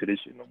ain't coming to this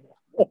shit no more."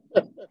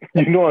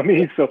 You know what I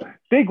mean? So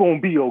they gonna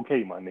be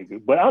okay, my nigga.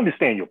 But I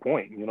understand your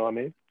point. You know what I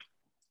mean?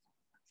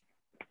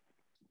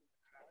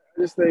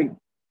 I just think,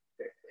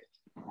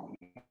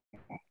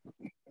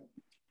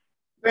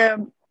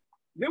 man,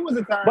 there was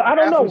a time. But I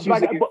don't know.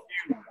 Like,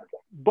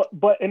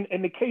 but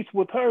in the case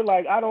with her,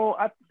 like I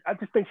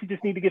just think she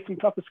just need to get some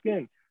tougher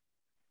skin.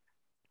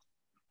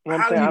 You know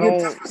what I'm saying?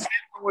 Get tougher skin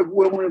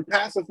when we're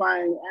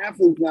pacifying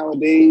athletes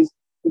nowadays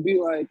to be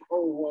like,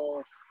 oh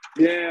well,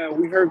 yeah,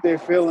 we hurt their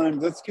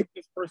feelings. Let's kick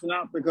this person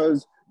out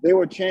because they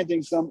were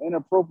chanting some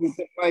inappropriate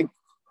thing. Like,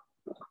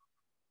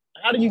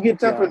 how do you get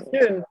tougher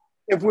skin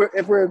if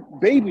we're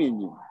babying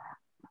you?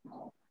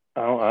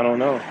 I don't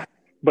know.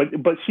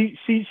 But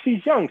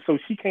she's young, so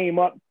she came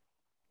up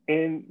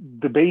in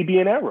the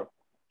babying era.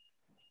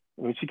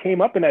 When she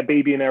came up in that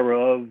babying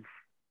era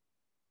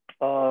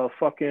of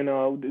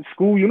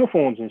school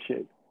uniforms and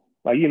shit.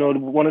 Like, you know,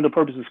 one of the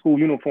purposes of school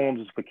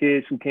uniforms is for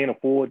kids who can't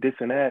afford this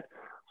and that,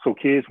 so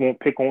kids won't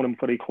pick on them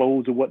for their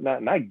clothes or whatnot.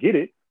 And I get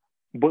it,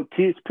 but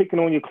kids picking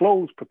on your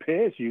clothes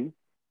prepares you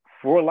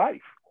for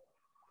life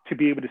to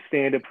be able to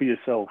stand up for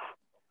yourself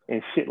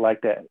and shit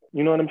like that.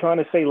 You know what I'm trying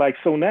to say? Like,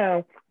 so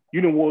now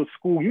you done wore a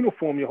school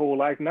uniform your whole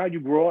life. Now you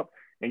grow up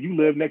and you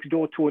live next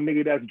door to a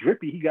nigga that's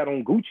drippy. He got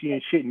on Gucci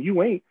and shit and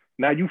you ain't.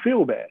 Now you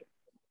feel bad.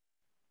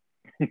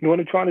 You know what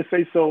I'm trying to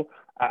say? So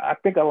I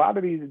think a lot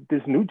of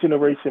this new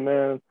generation,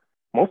 man,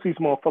 most of these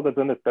motherfuckers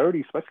under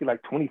 30, especially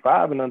like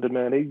 25 and under,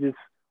 man, they just,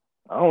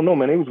 I don't know,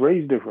 man, they was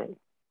raised different.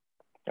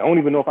 I don't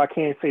even know if I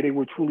can say they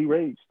were truly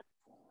raised.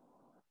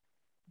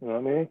 You know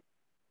what I mean?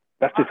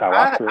 That's just how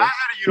I feel. I had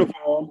a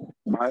uniform.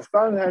 My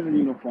son has a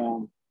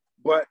uniform,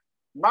 but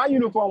my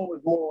uniform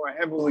was more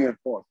heavily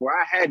enforced, where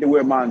I had to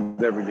wear mine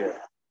every day.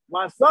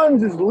 My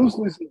son's is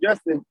loosely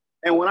suggested,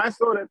 and when I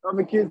saw that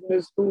other kids in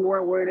his school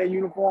weren't wearing their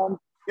uniform,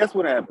 guess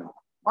what happened?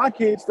 My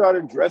kid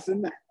started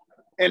dressing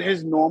in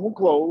his normal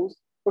clothes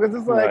because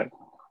it's like,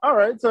 all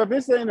right, so if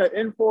it's ain't an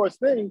enforced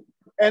thing,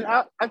 and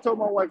I told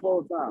my wife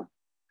all the time,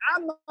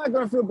 I'm not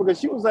going to feel, because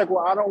she was like,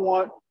 well, I don't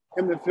want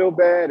him to feel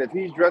bad if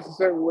he's dressed a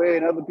certain way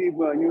and other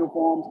people are in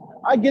uniforms.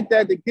 I get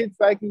that. The kid's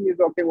psyche is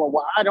okay.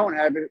 Well, I don't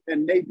have it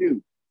and they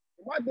do.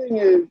 My thing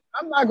is,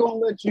 I'm not going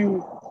to let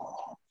you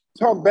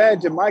talk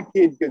bad to my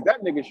kid because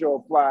that nigga show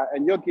a fly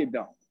and your kid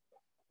don't.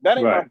 That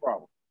ain't my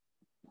problem.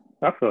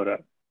 I feel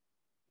that.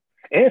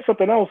 And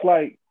something else,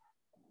 like,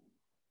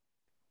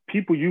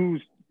 people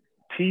use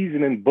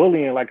teasing and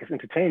bullying like it's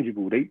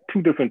interchangeable. They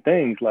two different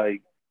things.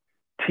 Like,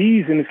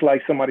 teasing is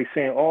like somebody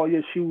saying, oh,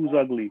 your shoes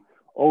ugly.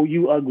 Oh,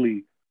 you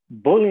ugly.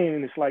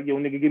 Bullying is like, yo,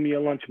 nigga, give me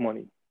your lunch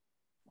money.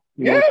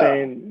 You know what I'm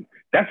saying?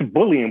 That's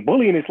bullying.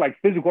 Bullying is like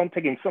physical. I'm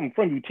taking something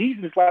from you.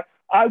 Teasing is like,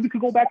 we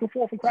could go back and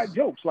forth and crack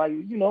jokes. Like,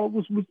 you know, it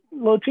was a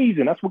little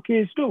teasing. That's what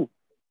kids do.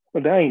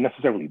 But that ain't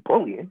necessarily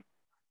bullying.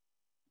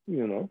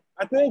 You know?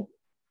 I think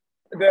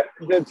that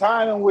the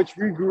time in which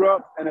we grew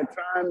up and the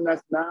time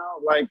that's now,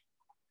 like,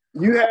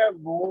 you have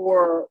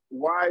more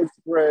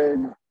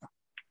widespread.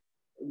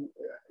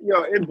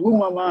 Yo, it blew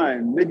my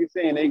mind. Niggas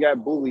saying they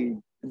got bullied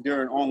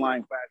during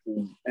online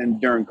classes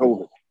and during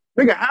COVID.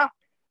 Nigga, how?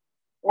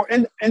 Or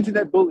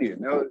internet bullying.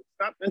 No,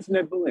 stop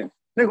internet bullying.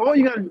 Nigga, all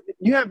you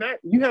have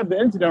the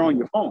internet on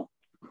your phone.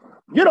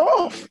 Get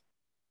off.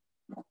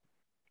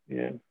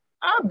 Yeah.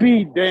 I'd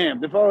be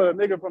damned if a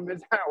nigga from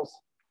his house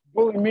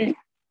bully me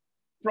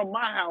from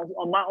my house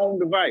on my own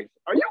device.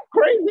 Are you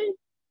crazy?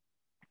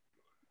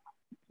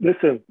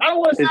 Listen. I don't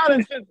want to sound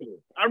insensitive.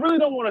 I really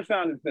don't want to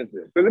sound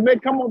insensitive. Because it may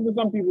come up to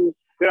some people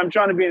that I'm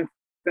trying to be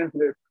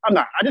insensitive. I'm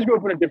not. I just grew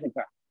up in a different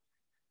time.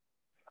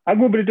 I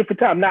grew up at a different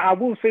time. Now, I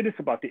will say this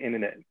about the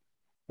internet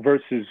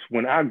versus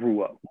when I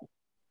grew up.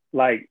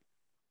 Like,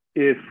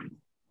 if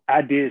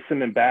I did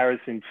some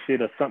embarrassing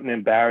shit or something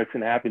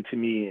embarrassing happened to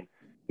me and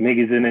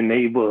niggas in the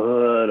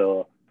neighborhood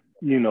or,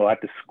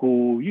 at the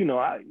school,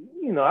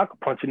 I could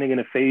punch a nigga in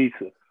the face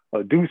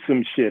or do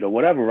some shit or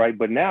whatever, right?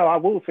 But now I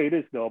will say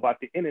this, though, about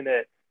the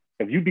internet.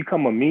 If you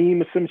become a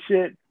meme or some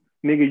shit,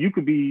 nigga, you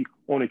could be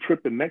on a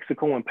trip to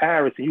Mexico and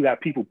Paris and you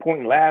got people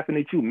pointing, laughing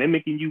at you,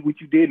 mimicking you, what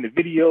you did in the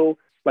video.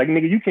 Like,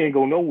 nigga, you can't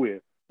go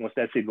nowhere once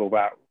that shit go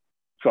viral.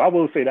 So I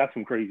will say that's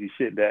some crazy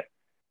shit that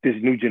this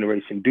new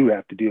generation do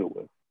have to deal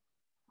with.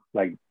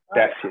 Like,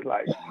 that shit,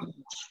 like.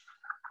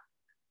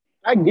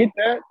 I get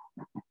that.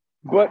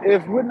 But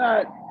if we're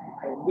not,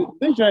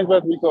 this train's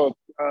about to be called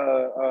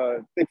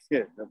thick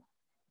skin.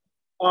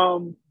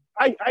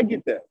 I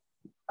get that.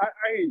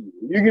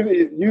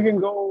 You can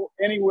go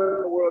anywhere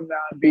in the world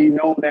now and be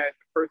known as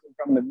the person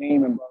from the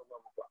meme and blah blah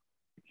blah.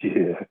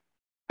 Yeah.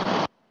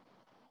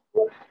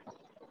 But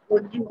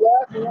when you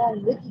laugh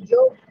along with the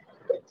joke,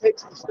 it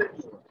takes the stage.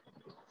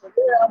 So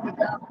yeah, I'm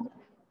down.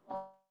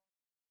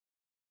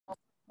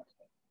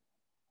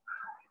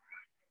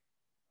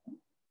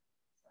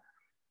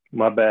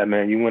 My bad,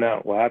 man. You went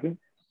out. What happened?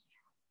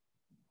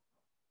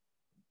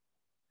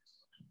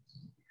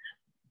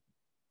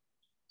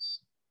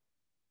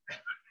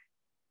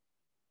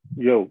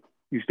 Yo,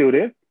 you still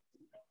there?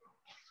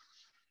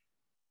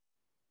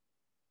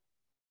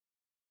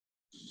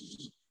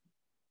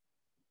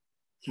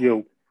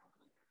 Yo,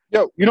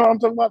 you know what I'm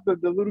talking about?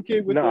 The little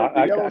kid with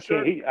the yellow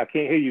shirt? I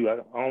can't hear you. I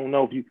don't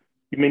know if you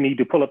may need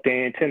to pull up the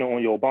antenna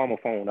on your Obama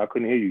phone. I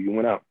couldn't hear you. You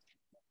went out.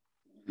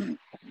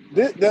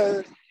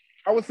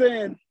 I was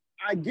saying,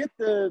 I get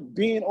the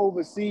being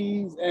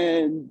overseas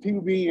and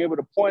people being able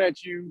to point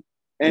at you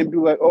and be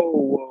like,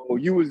 oh, well,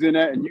 you was in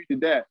that and you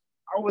did that.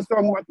 I was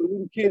talking about the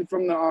little kid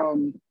from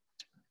the,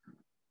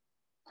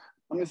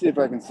 let me see if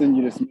I can send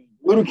you this.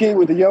 Little kid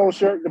with the yellow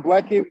shirt, the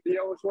black kid with the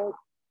yellow shirt.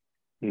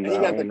 And he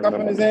got the cup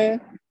in his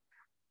hand.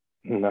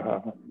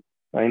 Nah,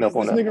 I ain't up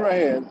on that. This nigga right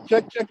here.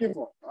 Check your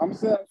phone. I'm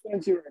sending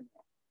it to you right now.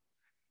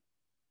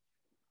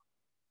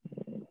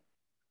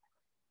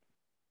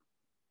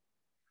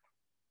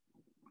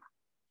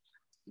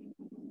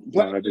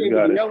 Black kid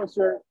with the yellow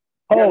shirt.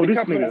 Oh, this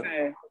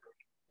nigga.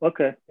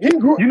 Okay. He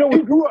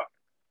grew up.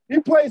 He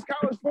plays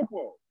college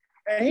football.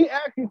 And he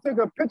actually took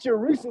a picture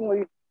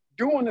recently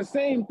doing the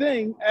same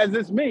thing as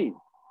this meme.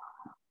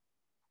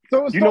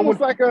 So it's almost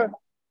like a...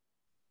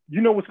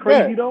 You know what's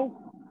crazy, though?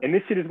 And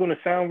this shit is going to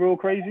sound real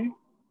crazy.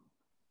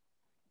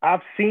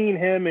 I've seen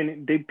him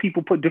and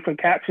people put different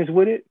captions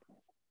with it.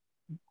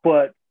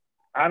 But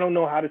I don't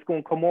know how this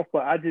going to come off.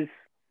 But I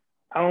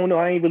don't know.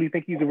 I ain't really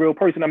think he's a real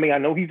person. I mean, I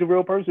know he's a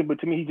real person, but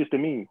to me, he's just a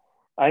meme.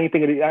 I ain't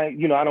thinking,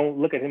 I don't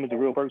look at him as a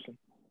real person.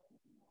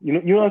 You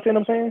know what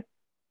I'm saying?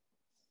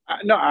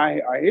 No,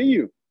 I hear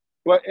you.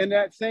 But in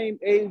that same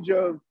age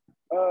of,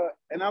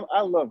 and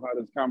I love how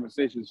this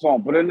conversation is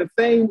formed, but in the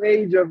same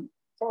age of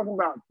talking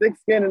about thick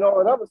skin and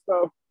all that other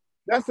stuff,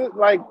 that's it,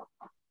 like,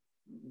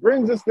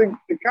 brings us to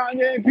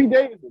Kanye and Pete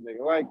Davidson,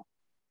 nigga. Like,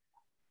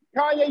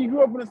 Kanye, you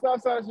grew up in the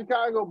south side of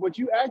Chicago, but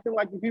you acting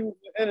like the people on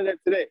the internet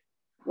today.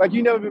 Like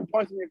you never been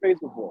punched in your face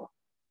before.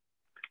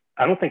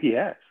 I don't think he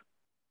has.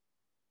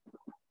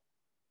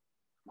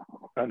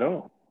 I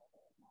know.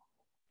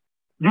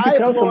 You could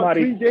tell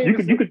somebody.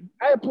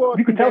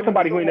 You could tell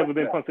somebody who ain't never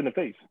been punched in the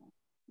face.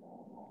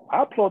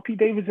 I applaud Pete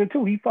Davidson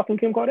too. He fucking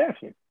Kim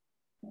Kardashian.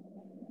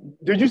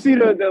 Did you see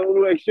the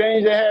little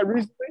exchange they had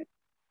recently?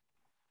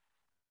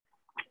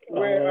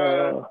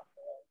 Where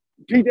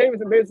Pete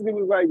Davidson basically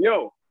was like,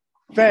 "Yo,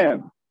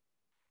 fam,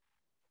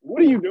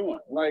 what are you doing?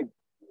 Like,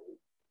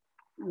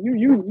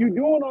 you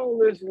doing all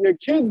this? Your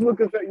kids are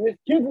looking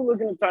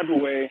the type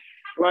of way.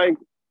 Like,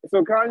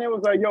 so Kanye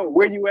was like, yo,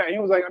 where you at? And he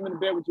was like, I'm in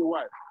bed with your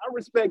wife. I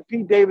respect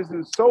Pete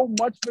Davidson so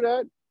much for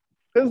that.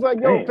 Cause it's like,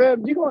 yo,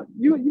 fam,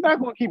 you're not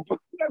gonna keep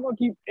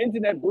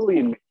internet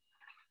bullying me.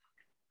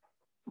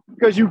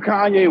 Because you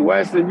Kanye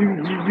West and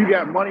you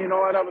got money and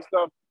all that other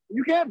stuff.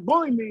 You can't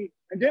bully me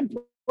and then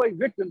play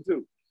victim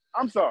too.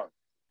 I'm sorry.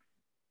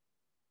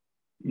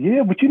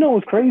 Yeah, but you know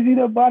what's crazy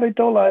about it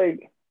though?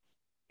 Like,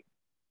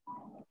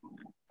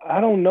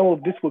 I don't know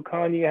if this what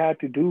Kanye had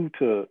to do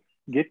to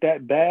get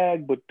that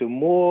bag, but the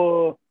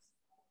more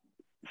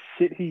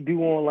shit he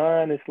do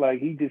online, it's like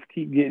he just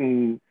keep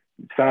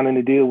signing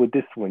a deal with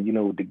this one,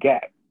 the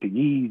Gap, the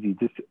Yeezy,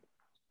 just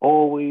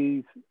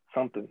always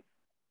something.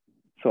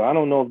 So I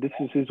don't know if this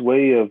is his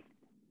way of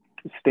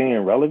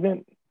staying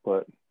relevant,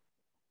 but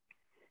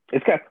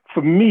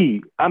for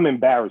me, I'm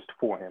embarrassed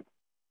for him.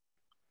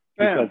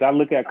 Because I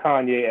look at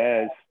Kanye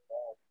as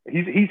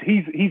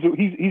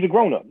he's a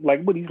grown up.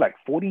 Like, what, he's like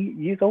 40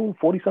 years old,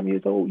 40-something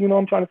years old. You know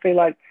what I'm trying to say?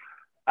 Like,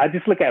 I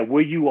just look at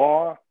where you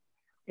are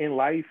in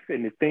life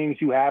and the things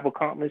you have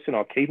accomplished and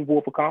are capable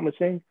of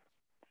accomplishing.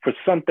 For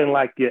something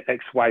like your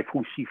ex-wife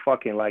who she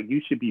fucking, like,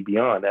 you should be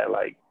beyond that.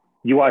 Like,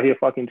 you out here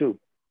fucking too.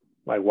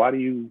 Like, why do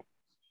you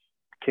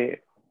care?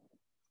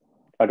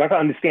 Like, I can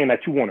understand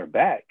that you want her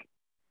back,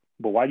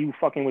 but why you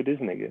fucking with this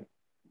nigga?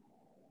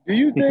 Do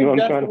you You know think what I'm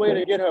that's trying the to way say?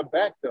 to get her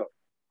back, though?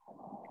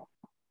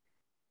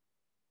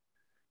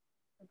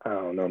 I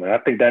don't know, man. I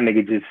think that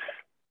nigga just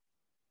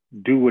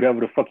do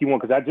whatever the fuck he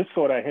want. Because I just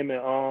saw that him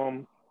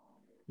and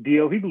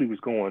DL Hughley was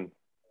going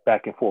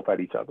back and forth at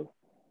each other.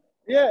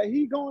 Yeah,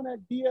 he going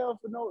at DL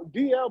for no.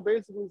 DL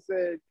basically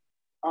said,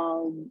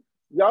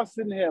 y'all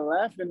sitting here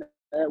laughing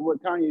at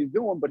what Kanye is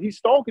doing, but he's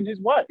stalking his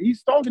wife. He's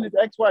stalking his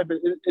ex-wife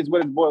is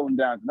what it's boiling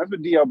down to. That's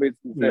what DL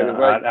basically said. No,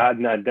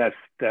 Like, that's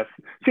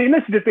see, and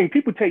this is the thing.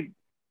 People take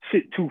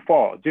shit too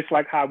far. Just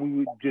like how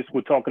we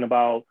were talking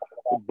about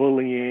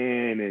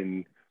bullying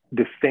and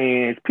the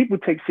fans. People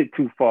take shit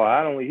too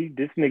far.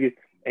 This nigga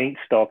ain't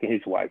stalking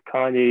his wife.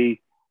 Kanye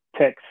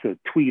texts or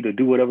tweet or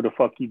do whatever the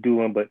fuck he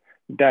doing, but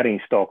that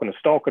ain't stalking her.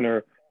 Stalking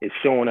her is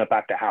showing up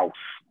at the house.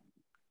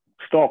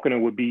 Stalking her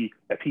would be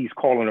if he's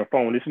calling her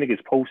phone. This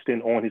nigga's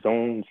posting on his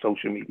own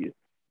social media.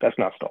 That's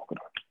not stalking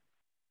her.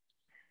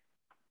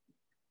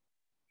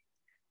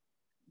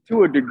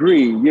 to a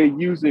degree, you're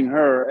using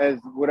her as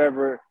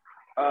whatever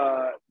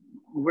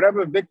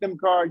victim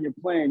card you're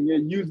playing. You're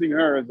using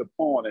her as a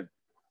pawn.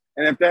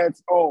 And if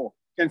that's,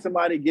 can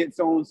somebody get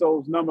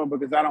so-and-so's number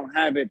because I don't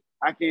have it,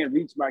 I can't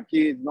reach my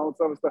kids and all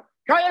this other stuff.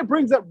 Kanye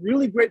brings up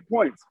really great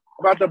points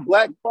about the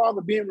black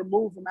father being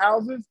removed from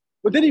houses,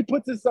 but then he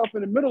puts himself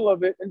in the middle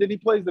of it and then he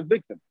plays the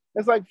victim.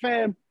 It's like,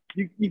 fam,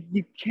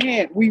 you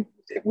can't. We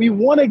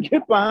want to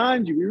get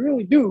behind you. We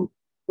really do.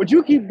 But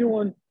you keep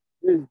doing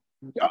this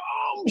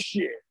dumb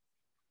shit.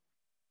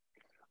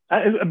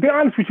 I'll be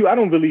honest with you, I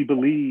don't really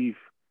believe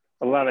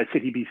a lot of that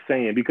shit he be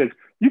saying, because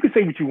you can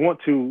say what you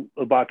want to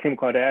about Kim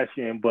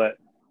Kardashian, but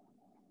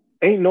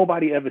ain't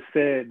nobody ever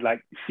said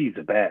like she's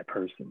a bad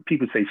person.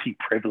 People say she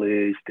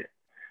privileged,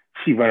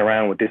 she run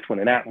around with this one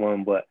and that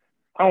one, but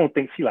I don't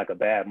think she like a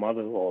bad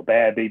mother or a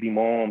bad baby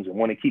moms and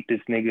want to keep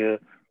this nigga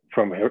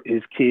from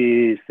his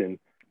kids. And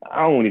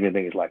I don't even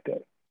think it's like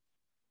that.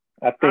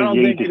 I think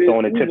Ye just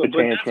throwing a temper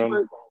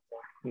tantrum.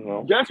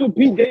 That's what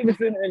Pete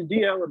Davidson and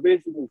DL are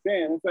basically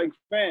saying. It's like,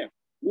 fam,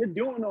 you're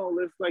doing all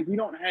this like you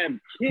don't have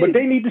kids. But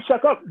they need to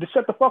shut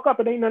the fuck up.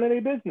 It ain't none of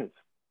their business.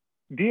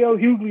 DL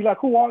Hughley, like,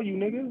 who are you,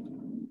 nigga?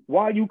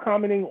 Why are you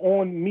commenting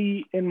on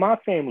me and my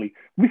family?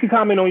 We could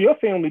comment on your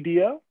family,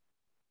 DL,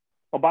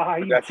 about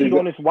how he cheated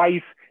on his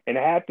wife and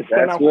had to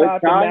stand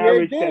outside the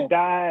marriage that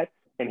died,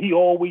 and he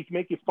always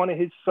making fun of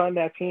his son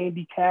that's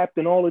handicapped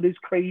and all of this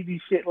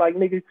crazy shit. Like,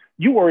 nigga,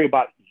 you worry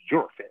about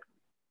your family.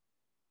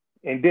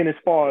 And then as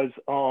far as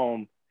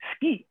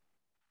Skeet,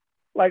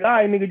 like, all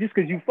right, nigga, just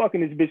because you fucking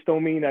this bitch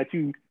don't mean that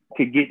you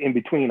could get in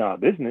between our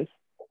business.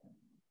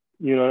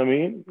 You know what I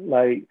mean?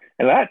 Like,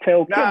 and I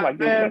tell Kim, like,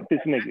 yo, check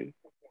this nigga.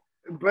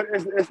 But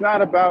it's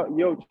not about,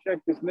 yo, check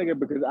this nigga,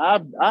 because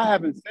I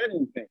haven't said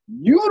anything.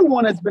 You're the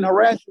one that's been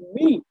harassing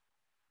me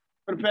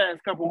for the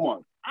past couple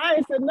months. I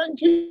ain't said nothing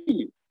to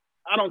you.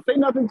 I don't say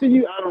nothing to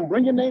you. I don't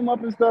bring your name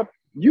up and stuff.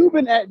 You've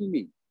been at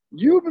me.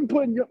 You've been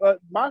putting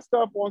my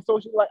stuff on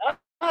social. Like,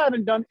 I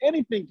haven't done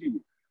anything to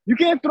you. You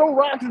can't throw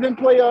rocks and then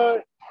play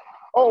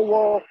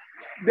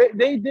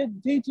they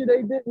did teach you,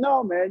 they did.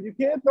 No, man, you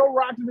can't throw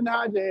rocks and then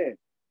hide your head.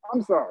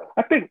 I'm sorry.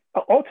 I think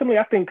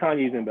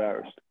Kanye's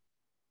embarrassed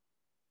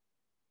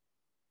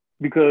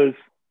because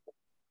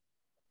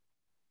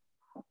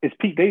it's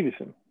Pete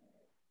Davidson.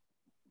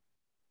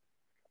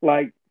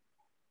 Like,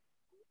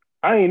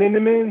 I ain't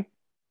into men,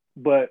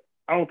 but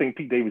I don't think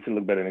Pete Davidson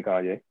look better than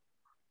Kanye.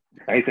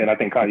 I ain't saying I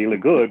think Kanye look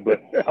good,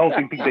 but I don't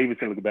think Pete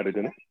Davidson look better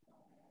than him.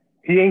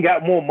 He ain't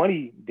got more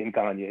money than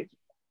Kanye.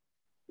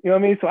 You know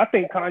what I mean? So I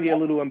think Kanye a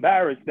little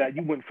embarrassed that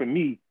you went from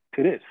me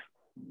to this.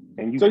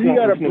 And you got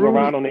this nigga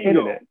around on the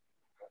internet.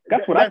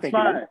 That's what I think.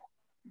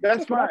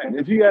 That's fine.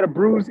 If you got a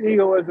bruised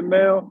ego as a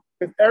male,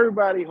 because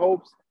everybody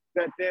hopes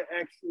that their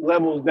ex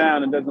levels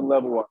down and doesn't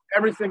level up.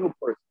 Every single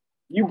person.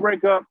 You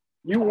break up,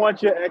 you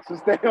want your ex to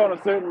stay on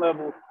a certain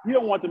level. You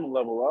don't want them to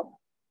level up.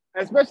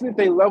 Especially if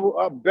they level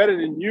up better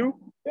than you.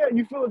 Yeah,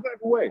 you feel a type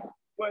of way.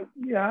 But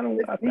yeah,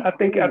 I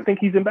think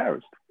he's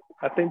embarrassed.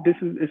 I think this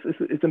is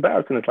it's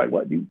embarrassing. It's like,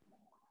 what, you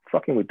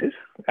fucking with this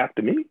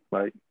after me?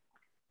 Like,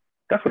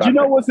 that's what I think.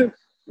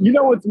 You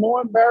know what's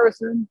more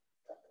embarrassing?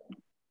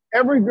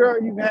 Every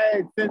girl you've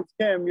had since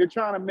Kim, you're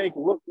trying to make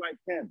look like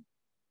Kim.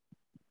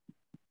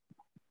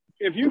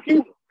 If you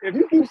keep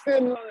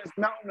sitting on this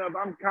mountain of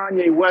I'm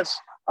Kanye West,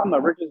 I'm the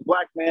richest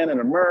black man in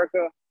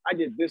America, I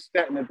did this,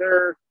 that, and the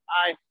third,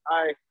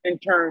 I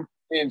interned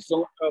in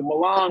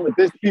Milan with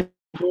this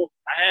people,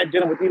 I had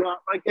dinner with Elon.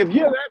 Like, if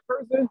you're that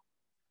person,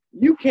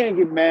 you can't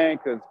get mad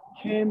because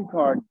Kim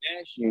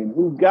Kardashian,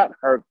 who got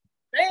her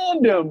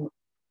fandom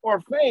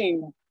or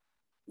fame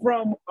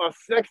from a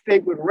sex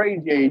tape with Ray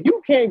J,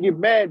 you can't get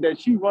mad that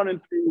she running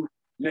through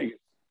niggas.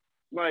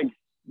 Like,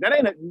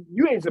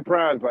 you ain't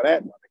surprised by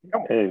that.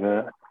 Come on. Hey,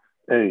 man.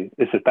 Hey,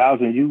 it's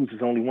 1,000 views.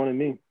 It's only one of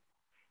me. You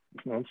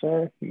know what I'm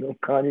saying? You know,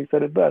 Kanye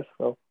said it best.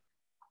 So,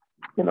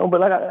 you know, but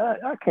like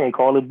I can't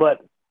call it. But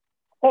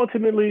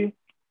ultimately,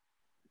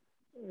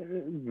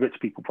 rich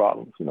people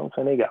problems. You know what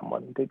I'm saying? They got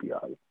money. They be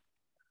all right.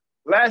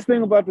 Last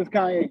thing about this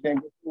Kanye thing,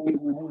 before we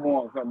move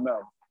on to something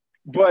else.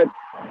 But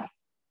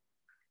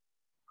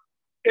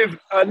if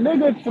a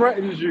nigga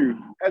threatens you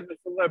as a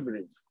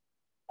celebrity,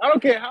 I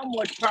don't care how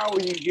much power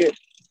you get,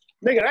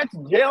 nigga,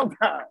 that's jail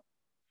time.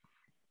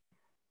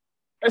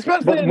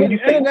 Especially But when you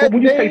say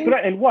days,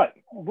 threaten,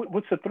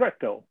 what's the threat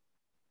though?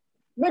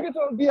 nigga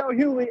told D.L.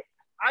 Hughley,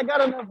 I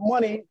got enough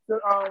money to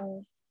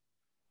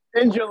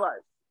end your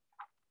life.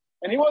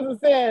 And he wasn't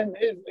saying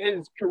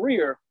his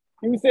career,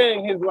 he was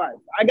saying his life.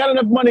 I got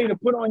enough money to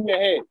put on your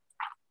head,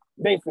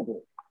 basically.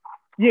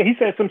 Yeah, he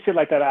said some shit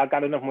like that. I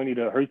got enough money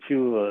to hurt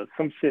you or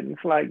some shit. And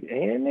it's like,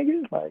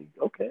 nigga, like,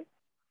 okay.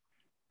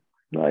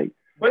 Like,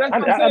 but that's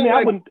I mean,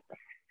 like,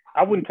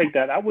 I wouldn't take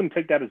that. I wouldn't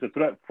take that as a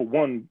threat for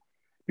one,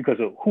 because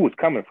of who it's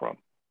coming from.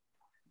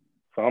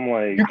 So I'm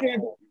like, you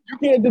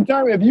can't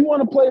determine if you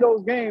want to play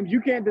those games. You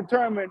can't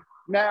determine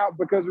now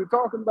because we're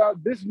talking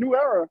about this new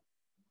era.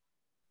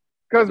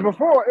 Because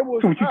before it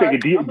was. So what you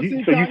think?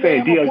 So you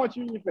saying DL? Punch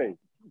you in your face.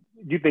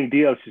 You think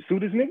DL should sue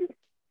this nigga?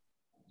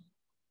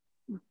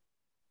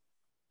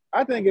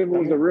 I think if it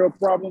was a real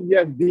problem,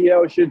 yes,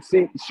 DL should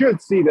see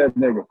that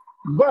nigga.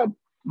 But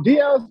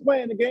DL's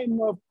playing the game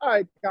of, all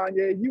right,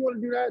 Kanye, you want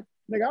to do that?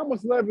 Nigga, I'm a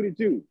celebrity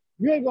too.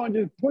 You ain't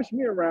gonna just push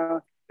me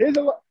around. I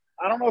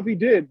don't know if he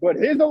did, but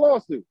here's a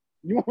lawsuit.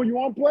 You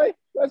want to play?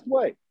 Let's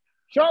play.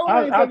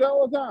 Charlamagne says that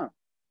all the time.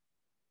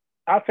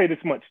 I'll say this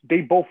much: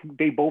 they both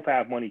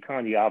have money.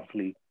 Kanye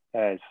obviously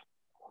has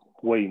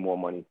way more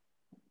money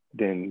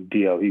than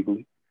DL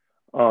Hughley.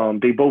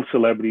 They both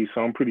celebrities,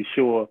 so I'm pretty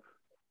sure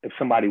if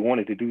somebody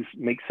wanted to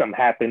make something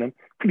happen, I'm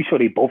pretty sure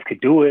they both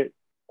could do it.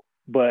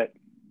 But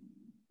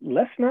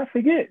let's not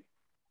forget,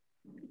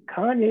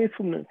 Kanye is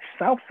from the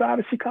south side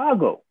of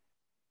Chicago.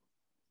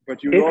 But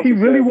if he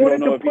really wanted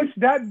to push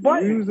that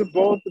button,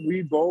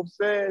 we both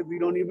said we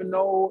don't even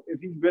know if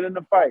he's been in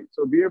a fight.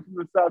 So being from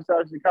the south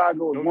side of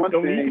Chicago is one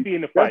thing. Don't need to be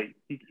in the fight.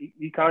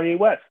 He Kanye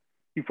West.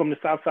 He's from the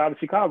south side of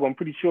Chicago. I'm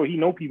pretty sure he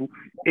know people.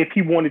 If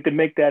he wanted to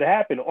make that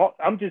happen,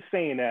 I'm just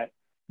saying that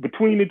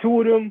between the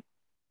two of them,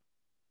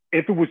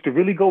 if it was to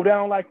really go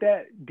down like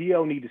that,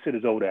 DL need to sit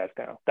his old ass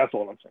down. That's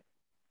all I'm saying.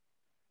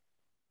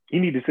 He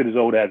need to sit his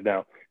old ass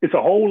down. It's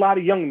a whole lot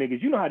of young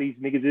niggas. You know how these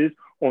niggas is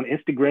on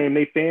Instagram.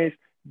 They fans.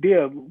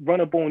 They'll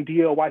run up on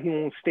DL while he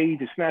on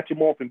stage and snatch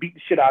him off and beat the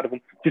shit out of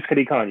him just because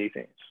they Kanye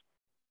fans.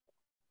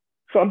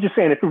 So I'm just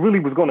saying, if it really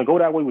was going to go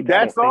that way, which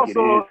I don't think it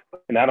is,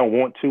 and I don't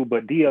want to,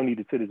 but DL need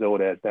to sit his old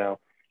ass down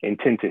and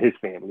tend to his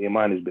family and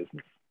mind his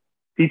business.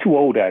 He too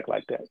old to act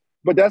like that.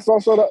 But that's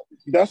also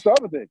that's the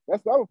other thing.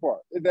 That's the other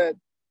part, is that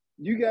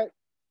you got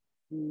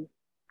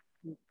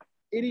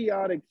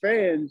idiotic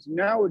fans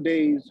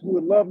nowadays who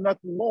would love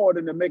nothing more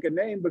than to make a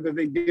name because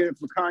they did it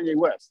for Kanye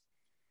West.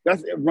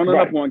 That's running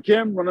up on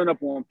Kim, running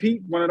up on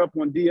Pete, running up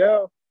on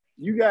DL.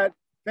 You got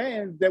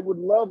fans that would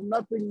love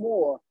nothing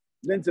more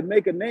than to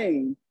make a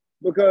name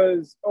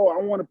because, I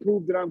want to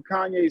prove that I'm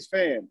Kanye's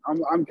fan.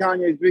 I'm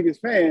Kanye's biggest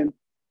fan.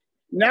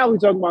 Now we're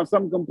talking about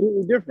something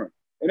completely different.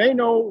 It ain't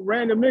no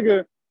random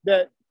nigga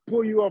that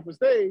pull you off a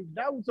stage.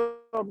 Now we're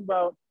talking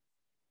about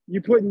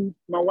you putting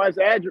my wife's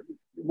address,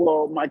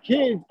 my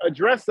kid's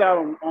address out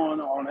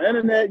on the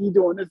internet. You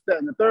doing this, that,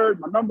 and the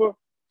third. My number,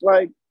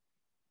 like.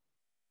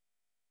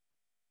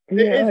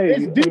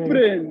 It's deeper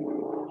than.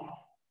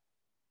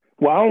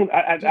 Well,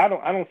 I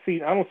don't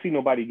see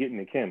nobody getting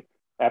to Kim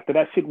after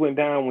that shit went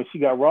down when she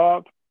got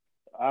robbed.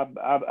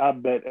 I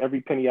bet every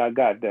penny I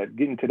got that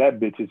getting to that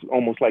bitch is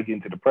almost like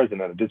getting to the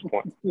president at this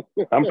point.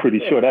 I'm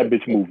pretty sure that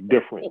bitch moved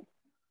different,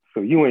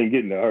 so you ain't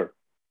getting to her.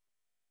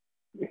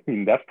 I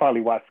mean, that's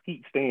probably why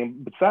Skeet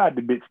staying beside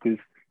the bitch, because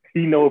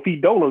he know if he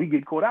dolo, he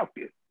get caught out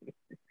there.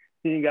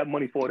 He ain't got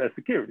money for that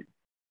security.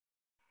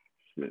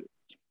 Shit.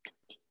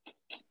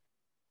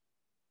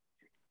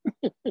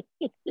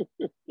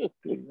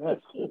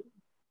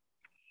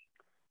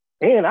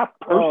 And I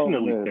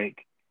personally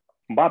think,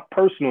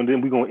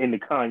 then we're gonna end the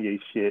Kanye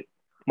shit.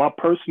 My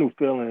personal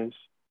feelings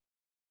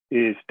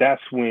is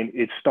that's when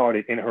it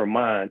started in her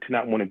mind to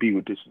not want to be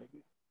with this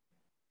nigga.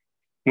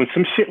 When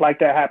some shit like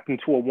that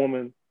happened to a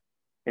woman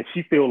and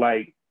she feel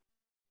like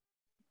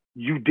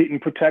you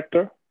didn't protect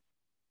her,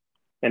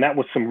 and that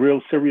was some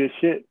real serious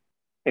shit,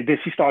 and then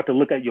she started to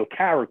look at your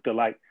character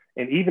like,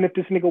 and even if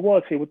this nigga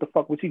was here, what the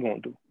fuck was he gonna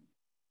do?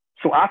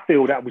 So I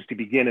feel that was the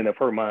beginning of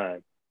her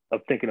mind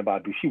of thinking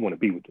about, do she want to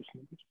be with this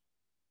nigga?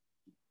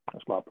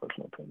 That's my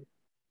personal opinion.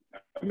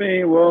 I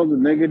mean, well, the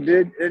nigga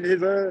did in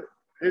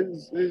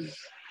his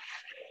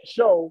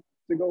show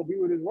to go be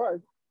with his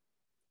wife.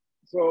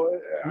 So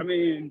I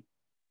mean,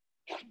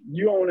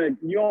 you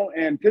don't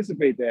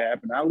anticipate that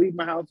happen. I leave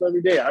my house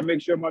every day. I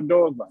make sure my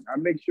door's locked. I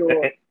make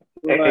sure.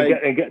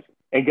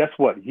 And guess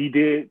what? He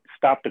did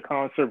stop the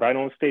concert right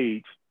on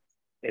stage,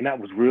 and that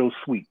was real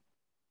sweet.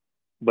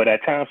 But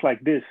at times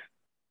like this,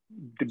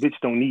 the bitch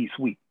don't need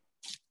sweet.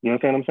 You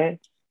understand what I'm saying?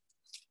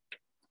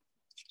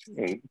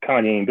 And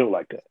Kanye ain't built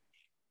like that.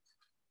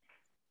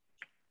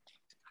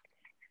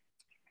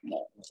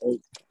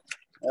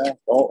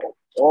 All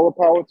the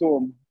power to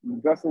him.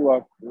 Best of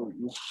luck.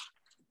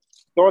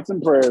 Thoughts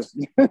and prayers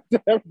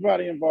to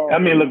everybody involved. I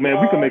mean, look, man,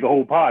 we can make a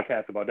whole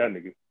podcast about that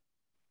nigga.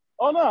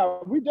 Oh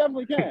no, we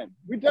definitely can.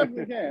 We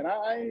definitely can.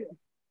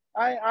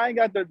 I ain't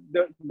got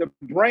the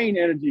brain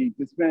energy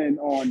to spend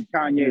on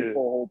Kanye for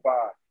a whole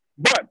pod.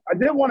 But I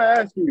did want to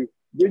ask you,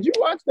 did you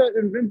watch that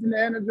Inventing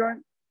Anna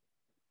joint?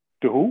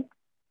 The who?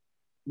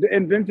 The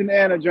Inventing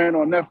Anna joint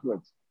on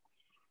Netflix.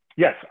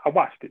 Yes, I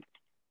watched it.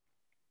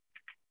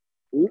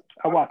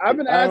 I've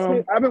been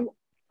asking. I've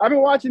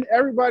been watching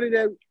everybody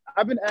that.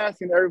 I've been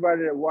asking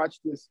everybody that watched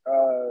this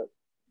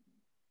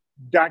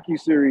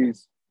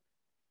docuseries.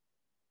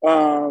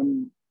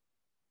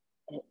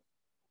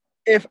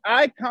 If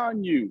I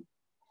con you,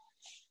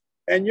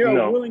 and you're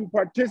a willing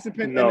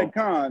participant in the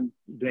con,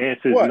 the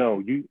answer is no.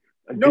 You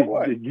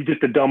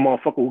just a dumb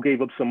motherfucker who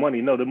gave up some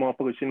money. No, the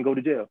motherfucker shouldn't go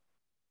to jail.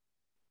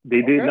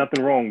 They did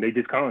nothing wrong. They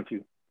just conned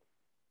you.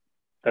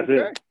 That's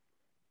it.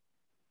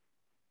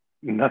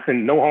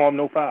 Nothing, no harm,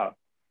 no foul.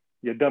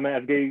 Your dumb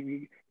ass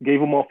gave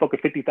a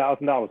motherfucker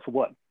 $50,000 for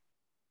what?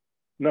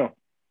 No.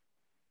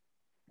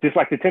 Just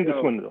like the Tinder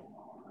swindler.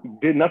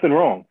 Did nothing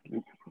wrong.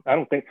 I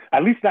don't think,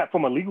 at least not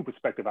from a legal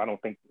perspective, I don't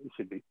think it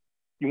should be.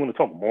 You want to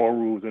talk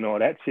morals and all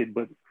that shit,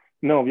 but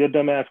no, if your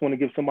dumb ass want to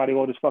give somebody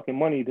all this fucking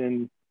money,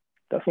 then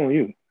that's on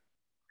you.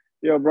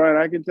 Yo, Brian,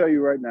 I can tell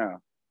you right now,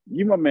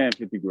 you my man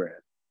 50 grand.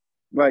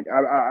 Like,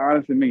 I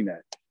honestly mean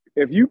that.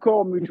 If you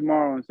call me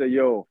tomorrow and say,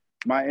 yo,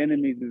 my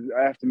enemies is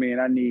after me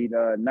and I need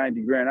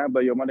 90 grand, I'll be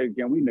like, yo, my nigga,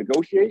 can we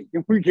negotiate?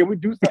 Can we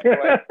do something?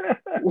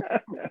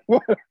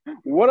 Like,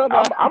 what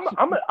about?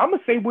 I'm gonna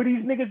say where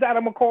these niggas at.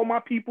 I'm gonna call my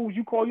peoples.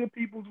 You call your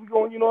peoples. We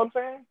going. You know what I'm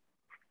saying?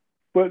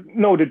 But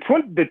no, the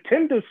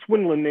Tinder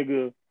swindler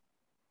nigga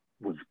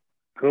was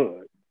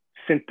good.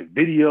 Sent the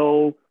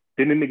video.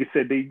 Then the nigga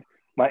said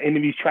my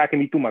enemies tracking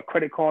me through my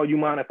credit card. You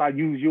mind if I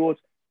use yours?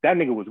 That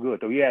nigga was good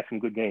though. He had some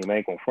good game. I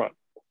ain't gonna front.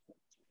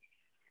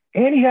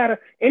 And he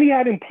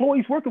had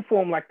employees working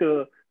for him, like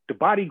the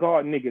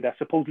bodyguard nigga that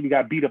supposedly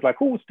got beat up. Like,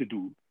 who was the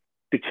dude?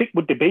 The chick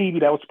with the baby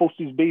that was supposed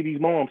to be his baby's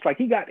mom's. Like,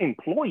 he got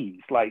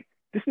employees. Like,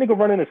 this nigga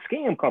running a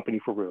scam company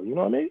for real. You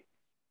know what I mean?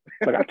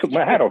 Like, I took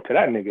my hat off to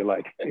that nigga.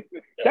 Like,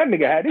 that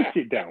nigga had his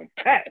shit down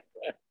pat.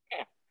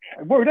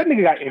 Word, that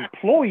nigga got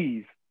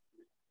employees.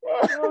 You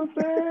know what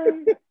I'm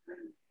saying?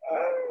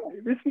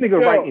 This nigga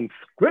writing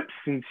scripts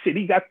and shit.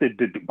 He got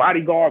the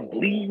bodyguard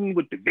bleeding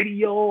with the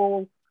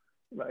video.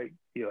 Like,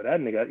 yo, that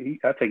nigga,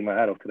 I take my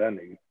hat off to that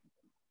nigga.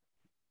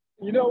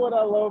 You know what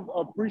I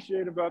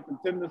appreciate about the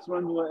Tinder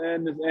swindler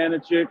and this Anna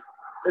chick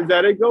is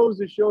that it goes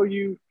to show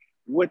you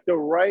with the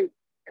right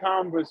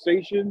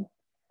conversation,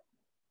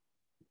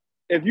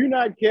 if you're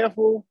not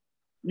careful,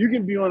 you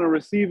can be on the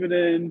receiving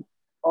end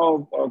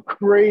of a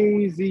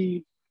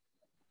crazy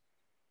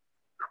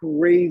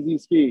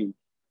scheme.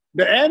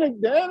 The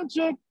Anna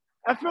chick,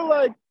 I feel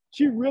like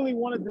she really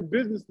wanted the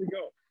business to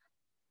go.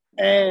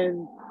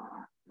 And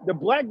the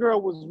black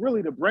girl was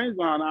really the brains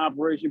behind the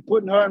operation,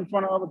 putting her in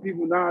front of other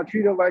people. Nah,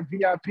 treat her like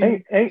VIP.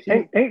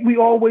 Ain't we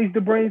always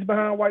the brains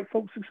behind white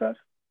folks' success?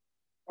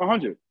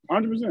 100%.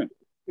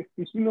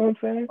 You know what I'm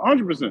saying?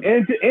 100%.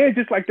 And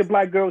just like the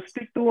black girls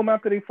stick to them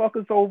after they fuck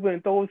us over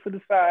and throw us to the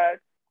side,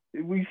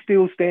 we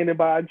still standing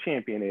by and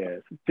champion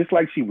ass, just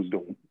like she was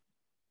doing.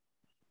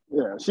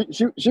 Yeah,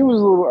 she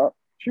was a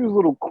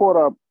little caught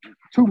up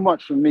too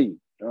much for me.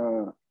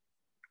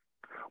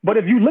 But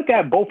if you look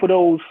at both of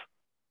those,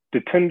 the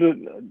Tinder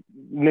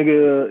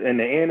nigga and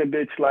the Anna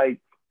bitch,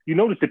 like, you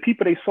notice the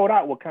people they sought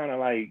out were kind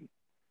of like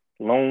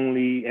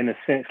lonely in a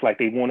sense, like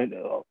they wanted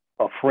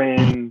a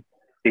friend,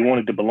 they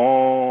wanted to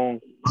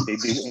belong, they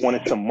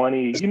wanted some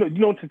money. You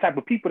know the type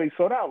of people they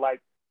sought out. Like,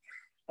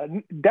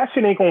 that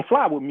shit ain't gonna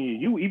fly with me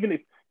and you. Even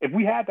if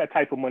we had that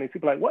type of money,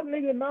 people like, what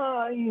nigga?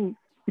 Nah,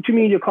 what you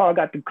mean your car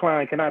got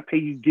declined? Can I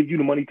give you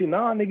the money too?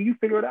 Nah, nigga, you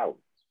figure it out.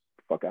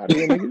 Fuck out of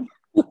here, nigga.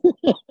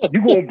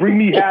 You gonna bring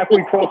me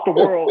halfway across the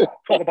world,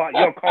 talk about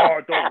your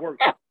car don't work.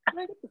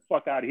 Man, get the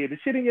fuck out of here. The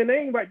shit in your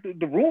name, right?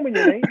 The room in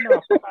your name.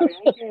 Nah, fuck out of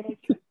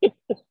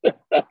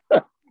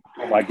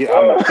here.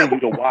 I'm gonna send you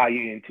the wire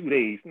in 2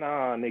 days.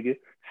 Nah, nigga.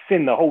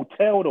 Send the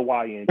hotel the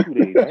wire in 2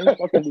 days. I ain't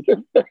fucking with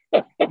you.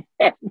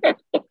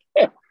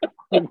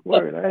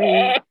 Word,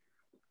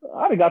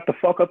 I done got the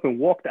fuck up and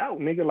walked out,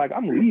 nigga. Like,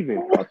 I'm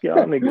leaving. Fuck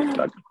y'all, nigga.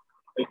 Like,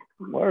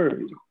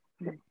 word.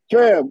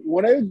 Trev,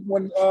 when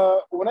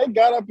they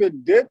got up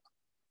and dipped,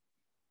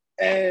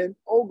 and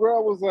old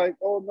girl was like,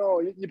 "Oh no,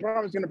 you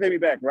promised you're gonna pay me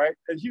back, right?"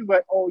 And she was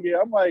like, "Oh yeah."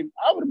 I'm like,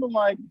 I would have been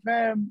like,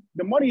 "Fam,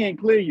 the money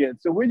ain't clear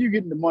yet. So where you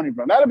getting the money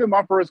from?" That'd have been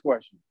my first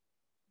question.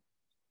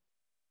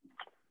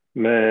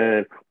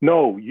 Man,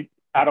 no.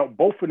 Out of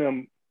both of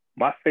them,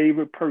 my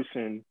favorite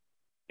person,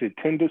 the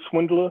Tinder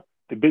swindler,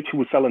 the bitch who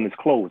was selling his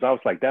clothes. I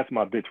was like, that's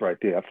my bitch right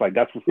there. I was like,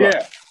 that's what's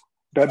up.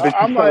 That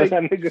bitch was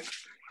selling that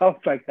nigga. I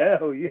was like,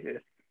 hell yeah.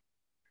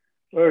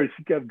 Or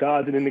she kept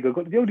dodging the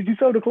nigga. Yo, did you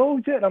sell the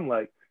clothes yet? I'm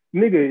like,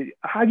 nigga,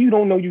 how you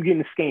don't know you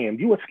getting scammed?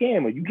 You a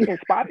scammer. You getting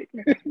spotted.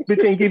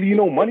 Bitch ain't giving you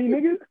no money,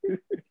 nigga.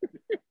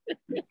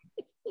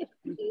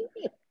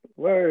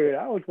 Word,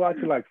 I was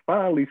watching like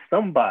finally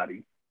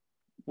somebody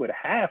with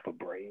half a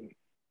brain.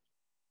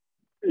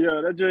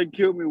 Yeah, that just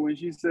killed me when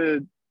she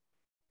said,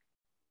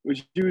 I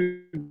just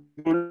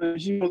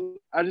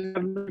had a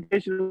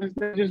notification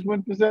that just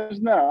went to search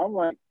now. I'm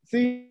like,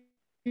 see,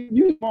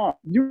 You smart.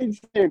 You ain't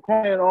sitting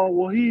crying on,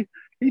 well, he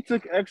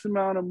took X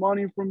amount of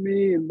money from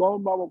me and blah,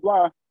 blah, blah,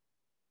 blah.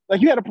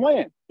 Like, you had a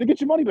plan to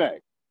get your money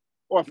back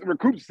or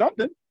recoup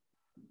something.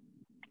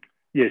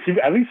 Yeah,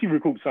 at least she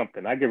recouped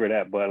something. I give her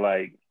that. But,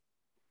 like,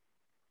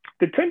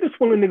 the Tinder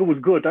swindler nigga was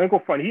good. I ain't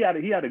gonna front. He had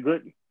a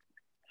good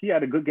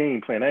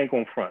game plan. I ain't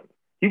gonna front.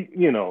 He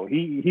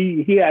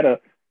had a,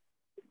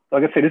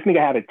 like I said, this nigga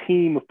had a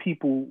team of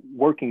people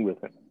working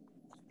with him.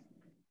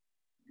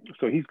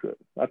 So he's good.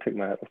 I'll take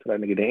my hat off to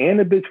that nigga. And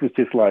the bitch was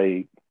just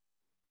like,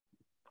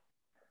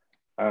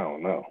 I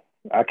don't know.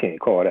 I can't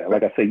call that.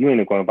 Like I said, you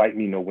ain't gonna invite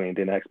me nowhere and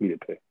then ask me to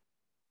pay.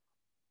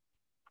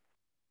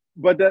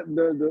 But that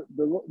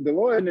the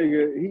lawyer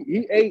nigga,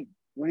 he ate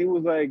when he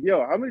was like,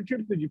 yo, how many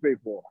trips did you pay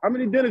for? How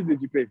many dinners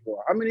did you pay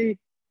for? How many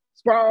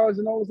spas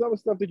and all this other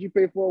stuff did you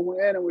pay for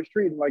when Anna was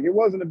treating? Like, it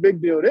wasn't a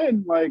big deal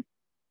then. Like,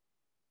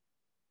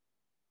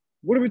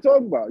 what are we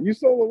talking about? You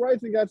sold the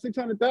rights and got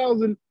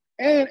 600,000,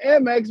 and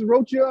Amex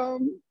wrote your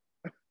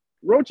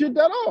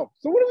debt off.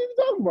 So what are we even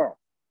talking about?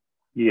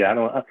 Yeah,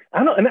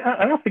 I don't, and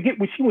I forget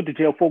what she went to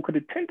jail for. Because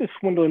the Tinder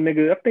swindler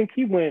nigga, I think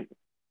he wasn't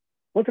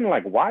it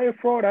like wire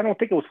fraud? I don't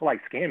think it was for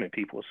like scamming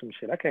people or some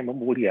shit. I can't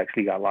remember what he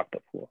actually got locked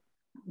up for.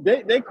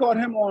 They caught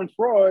him on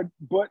fraud,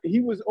 but he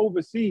was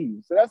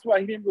overseas, so that's why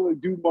he didn't really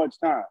do much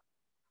time.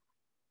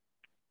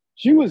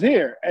 She was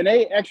here, and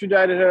they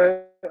extradited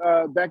her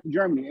back to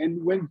Germany.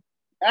 And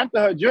after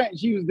her joint,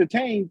 she was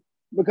detained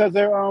because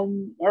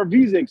her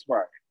visa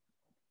expired.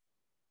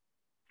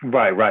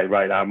 Right. I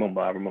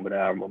remember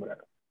that.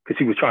 Because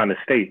she was trying to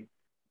stay,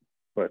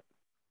 but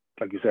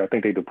like you said, I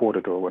think they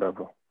deported her or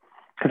whatever.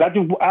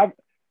 Because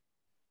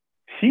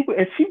she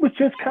was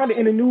just kind of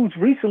in the news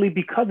recently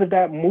because of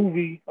that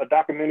movie, a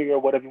documentary or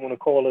whatever you want to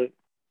call it,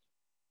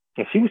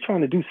 and she was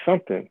trying to do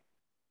something.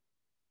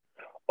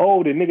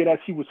 Oh, the nigga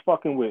that she was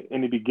fucking with in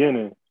the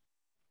beginning,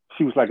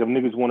 she was like, if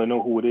niggas want to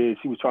know who it is,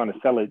 she was trying to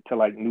sell it to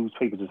like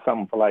newspapers or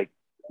something for like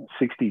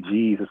 60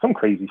 G's or some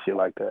crazy shit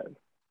like that.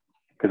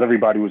 Because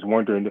everybody was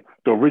wondering,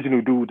 the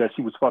original dude that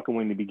she was fucking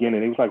with in the beginning,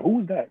 they was like,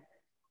 who's that?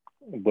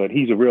 But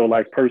he's a real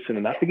life person,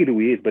 and I forget who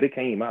he is, but it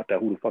came out that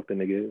who the fuck the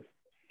nigga is.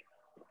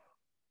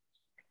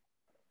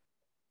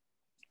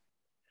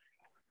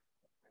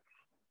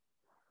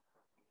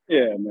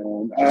 Yeah,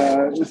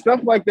 man. Stuff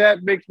like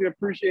that makes me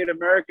appreciate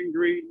American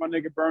greed, my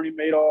nigga Bernie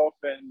Madoff,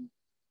 and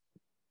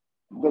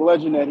the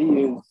legend that he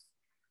is.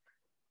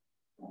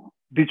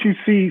 Did you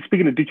see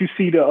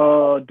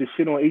the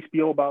shit on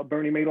HBO about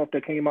Bernie Madoff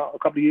that came out a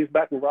couple of years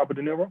back with Robert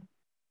De Niro?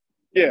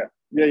 Yeah.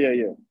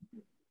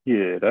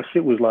 Yeah, that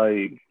shit was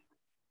like,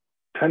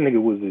 that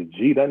nigga was a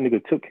G. That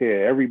nigga took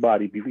care of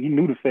everybody. He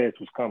knew the feds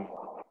was coming.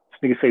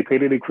 This nigga say pay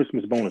their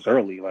Christmas bonus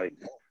early. Like,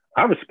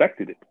 I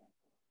respected it.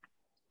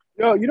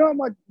 Yo, you know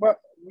my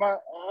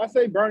I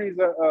say Bernie's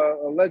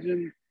a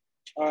legend.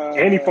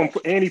 And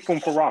he from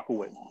Far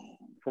Rockaway.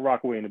 Far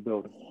Rockaway in the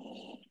building.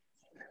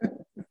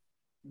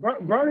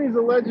 Bernie's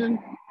a legend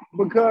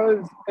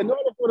because in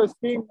order for the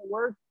scheme to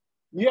work,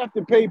 you have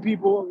to pay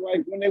people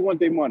like when they want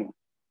their money.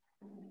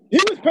 He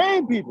was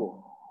paying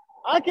people.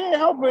 I can't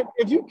help it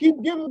if you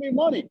keep giving me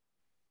money.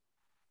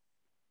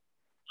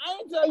 I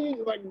ain't tell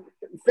you, like,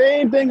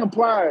 same thing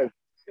applies.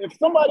 If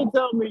somebody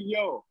tells me,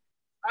 yo,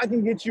 I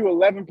can get you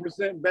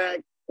 11%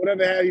 back,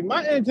 whatever have you,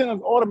 my antenna's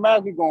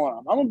automatically going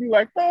on. I'm gonna be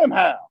like, damn,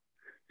 how?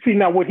 See,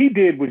 now what he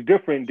did was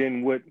different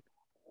than what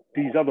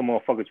these other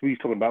motherfuckers we was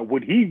talking about.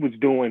 What he was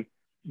doing,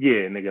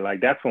 yeah, nigga,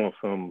 like that's on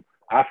some,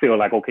 I feel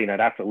like, okay, now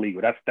that's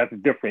illegal. That's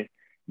different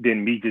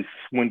than me just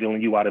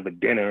swindling you out of a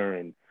dinner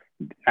and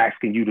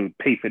asking you to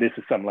pay for this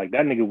or something like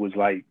that. Nigga was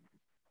like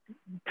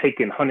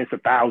taking hundreds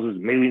of thousands,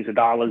 millions of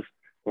dollars,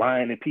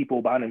 lying to people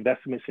about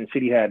investments and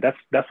shit he had.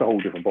 That's a whole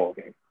different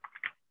ballgame.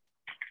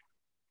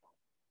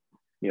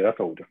 Yeah, that's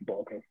a whole different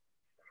ballgame.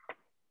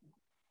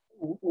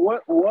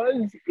 What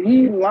was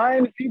he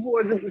lying to people?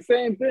 Or is it the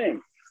same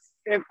thing?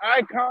 If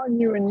I con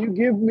you and you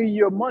give me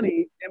your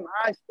money, am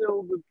I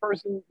still the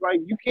person?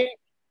 Like, you can't,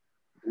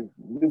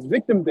 this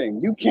victim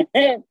thing, you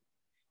can't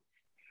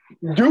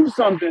do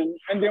something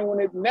and then when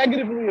it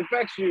negatively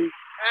affects you,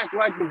 act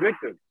like the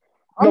victim.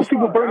 No, see,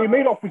 what Bernie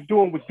Madoff was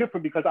doing was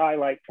different because I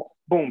like,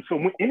 boom. So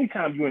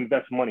anytime you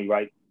invest money,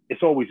 right,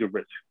 it's always a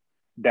risk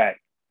that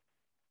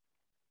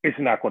it's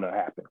not going to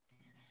happen,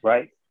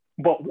 right?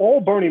 But all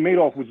Bernie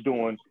Madoff was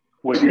doing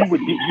was he would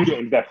get you to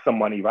invest some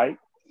money, right,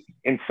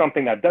 in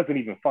something that doesn't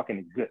even fucking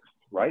exist,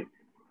 right?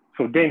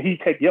 So then he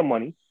take your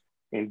money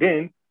and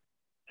then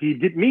he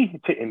get me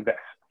to invest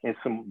in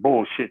some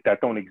bullshit that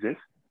don't exist,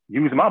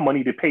 use my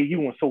money to pay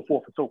you and so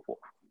forth and so forth.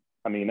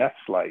 I mean, that's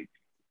like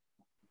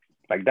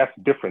that's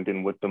different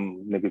than what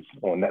them niggas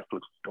on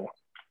Netflix was doing.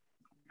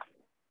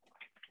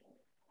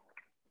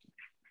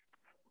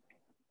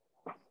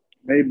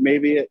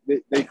 Maybe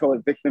they call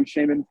it victim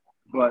shaming,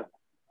 but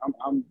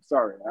I'm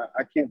sorry.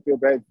 I can't feel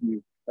bad for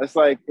you. That's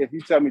like if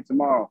you tell me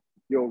tomorrow,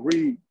 yo,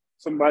 Reed,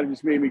 somebody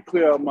just made me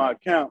clear up my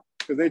account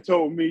because they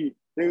told me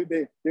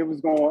they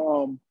was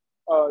going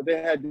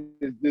they had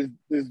this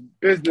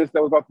business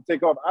that was about to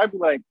take off. I'd be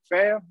like,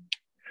 fam.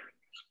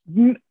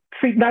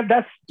 See, now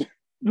that's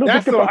little bit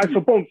That's different. salty.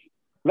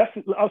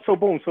 So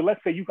boom. So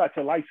let's say you got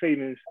your life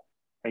savings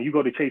and you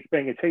go to Chase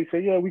Bank and Chase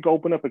say, yeah, we can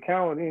open up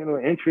account,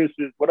 interest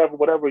is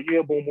whatever,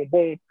 yeah, boom, boom,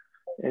 boom.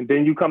 And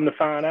then you come to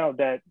find out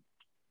that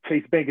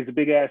Chase Bank is a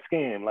big ass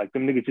scam. Like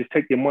them niggas just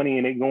take your money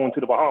and they go into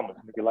the Bahamas.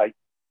 Nigga, like,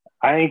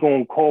 I ain't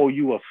gonna call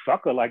you a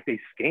sucker like they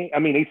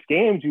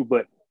scammed you,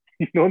 but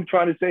you know what I'm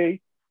trying to say?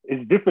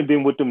 It's different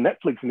than what them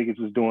Netflix niggas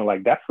was doing.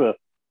 Like, that's a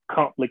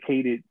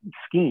complicated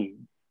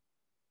scheme.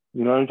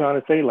 You know what I'm trying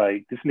to say?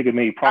 Like, this nigga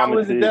made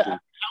promises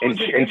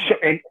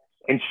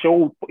and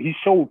showed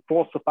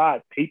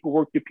falsified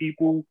paperwork to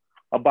people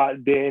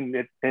about their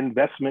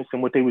investments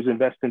and what they was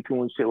investing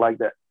to and shit like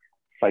that.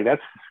 Like,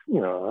 that's a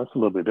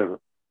little bit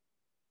different.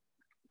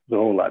 It's a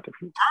whole lot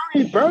different.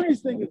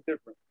 Bernie's thing is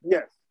different.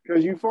 Yes,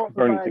 because you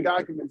falsifying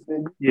documents.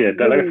 Yeah,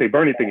 like I say,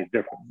 Bernie thing is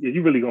different. Yeah,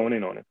 you really going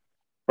in on it.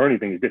 Bernie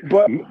thing is different.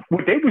 But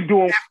what they was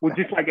doing was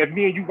just like, if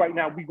me and you right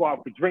now, we go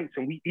out for drinks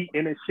and we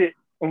eating and shit.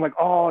 I'm like,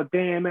 oh,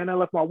 damn, man, I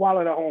left my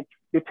wallet at home.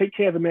 You take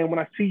care of it, man. When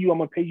I see you, I'm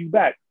going to pay you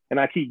back. And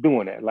I keep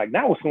doing that. Like,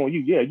 now it's on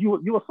you. Yeah,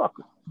 you a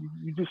sucker.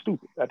 You just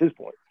stupid at this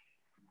point.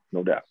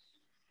 No doubt.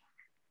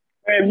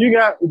 And you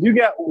got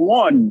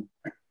one.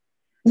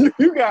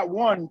 You got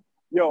one.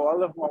 Yo, I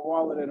left my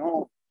wallet at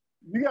home.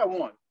 You got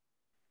one.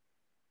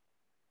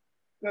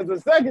 Because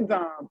the second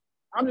time,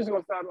 I'm just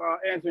going to stop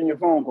answering your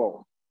phone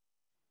calls.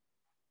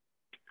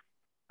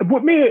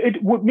 With me,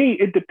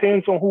 it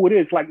depends on who it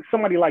is. Like,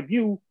 somebody like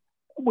you,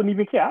 I wouldn't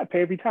even care. I'd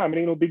pay every time. It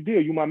ain't no big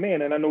deal. You my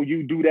man, and I know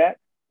you do that.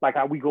 Like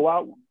how we go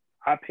out,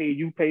 I pay,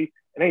 you pay.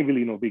 It ain't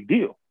really no big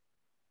deal.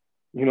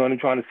 You know what I'm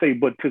trying to say?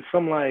 But to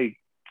some like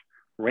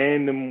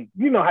random,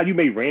 you know how you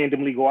may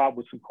randomly go out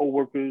with some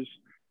coworkers,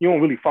 you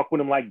don't really fuck with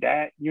them like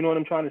that. You know what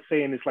I'm trying to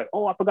say? And it's like,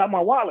 oh, I forgot my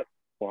wallet.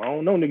 Well, I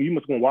don't know, nigga. You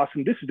must go wash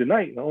some dishes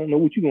tonight. I don't know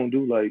what you gonna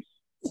do. Like,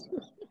 you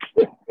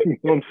know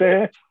what I'm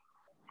saying?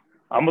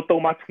 I'm gonna throw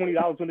my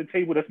 $20 on the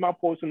table. That's my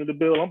portion of the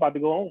bill. I'm about to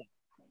go home.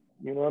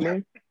 You know what I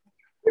mean?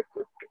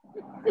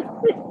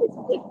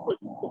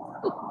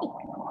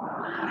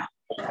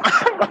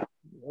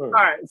 All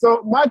right.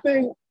 So my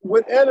thing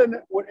with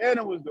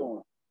Anna was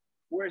doing,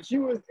 where she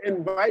was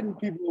inviting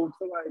people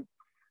to like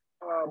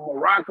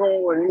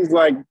Morocco and these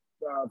like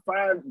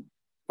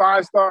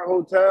five-star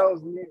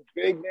hotels and these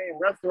big name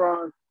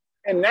restaurants.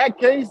 In that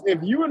case,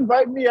 if you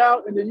invite me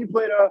out and then you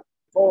play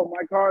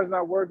my car's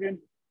not working,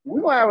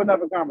 we gonna have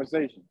another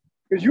conversation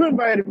because you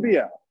invited me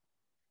out.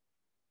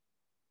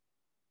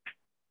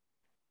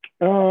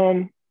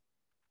 I'm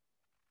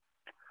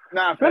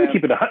gonna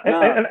keep it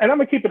and I'm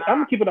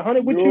gonna keep it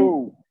 100 with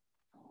you.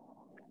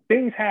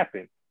 Things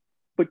happen,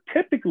 but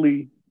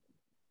typically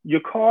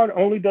your card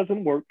only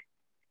doesn't work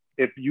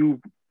if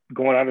you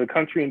going out of the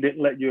country and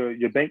didn't let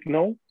your bank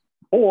know,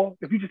 or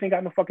if you just ain't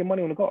got no fucking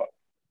money on the card.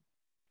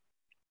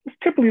 It's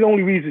typically the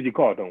only reason your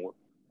card don't work.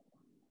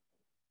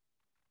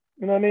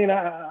 You know what I mean?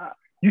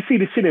 You see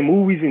the shit in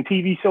movies and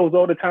TV shows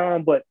all the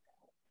time, but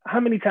how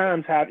many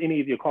times have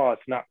any of your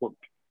cards not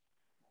worked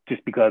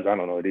just because, I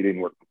don't know, they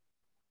didn't work?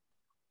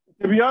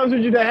 To be honest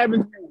with you, that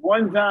happened to me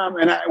one time,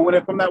 and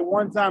from that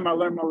one time, I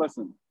learned my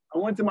lesson. I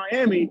went to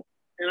Miami,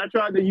 and I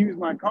tried to use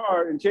my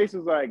card, and Chase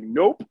was like,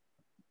 nope.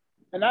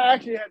 And I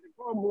actually had to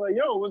call and be like,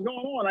 yo, what's going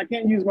on? I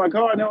can't use my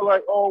card. And they were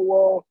like, oh,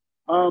 well,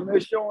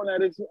 it's showing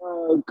that it's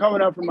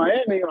coming up from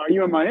Miami. Are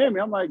you in Miami?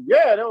 I'm like,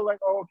 yeah. They were like,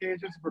 oh, okay,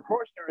 it's just a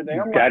precautionary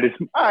thing. I'm like,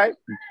 all right.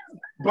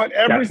 But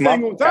every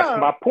single time. That's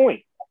my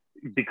point.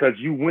 Because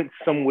you went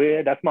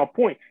somewhere, that's my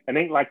point. And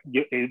ain't like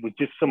it was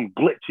just some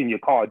glitch in your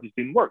card, just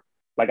didn't work.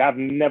 Like, I've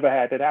never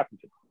had that happen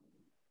to me.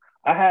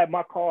 I had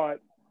my card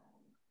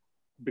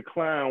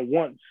decline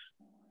once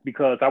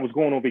because I was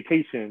going on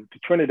vacation to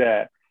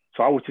Trinidad.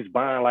 So I was just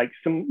buying like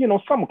some,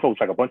 summer clothes,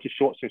 like a bunch of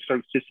shorts and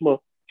shirts, just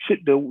little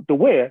shit to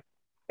wear.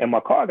 And my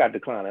card got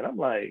declined. And I'm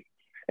like,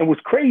 and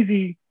what's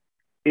crazy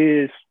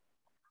is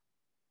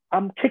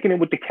I'm kicking it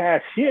with the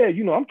cashier.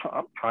 I'm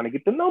trying to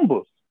get the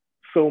numbers.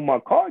 So my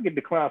card get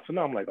declined. So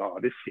now I'm like, oh,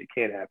 this shit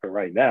can't happen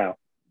right now.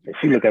 And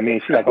she looked at me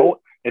and she's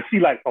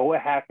like, oh,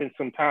 it happens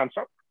sometimes.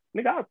 So,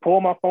 nigga, I pull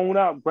my phone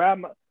out,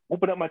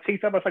 open up my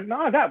Chase app. I was like,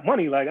 nah, I got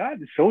money. Like, I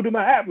just showed her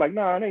my app. Like,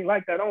 nah, it ain't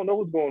like that. I don't know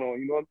what's going on.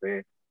 You know what I'm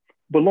saying?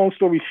 But long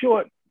story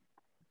short,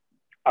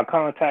 I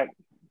contact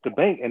the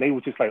bank and they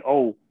were just like,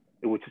 oh,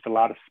 it was just a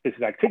lot of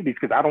suspicious activities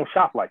because I don't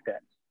shop like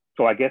that.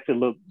 So I guess it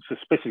looked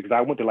suspicious because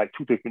I went to like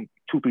 2-3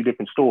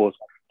 different stores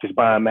just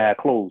buying mad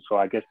clothes. So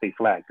I guess they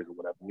flagged it or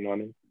whatever. You know what I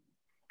mean?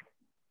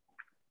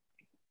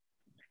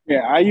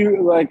 Yeah, are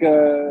you like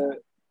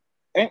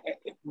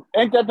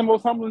ain't that the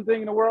most humbling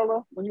thing in the world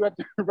though? When you have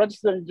to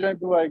register and you have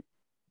to like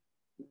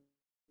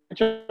it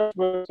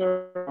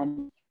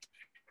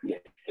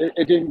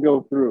didn't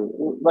go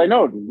through. Like,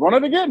 no, run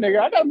it again, nigga.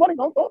 I got money.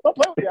 Don't play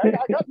with me. I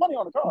got money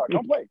on the card.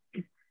 Don't play.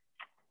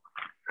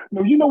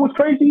 No, you know what's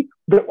crazy?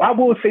 I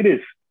will say this.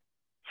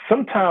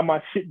 Sometimes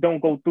my shit don't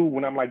go through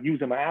when I'm like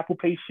using my Apple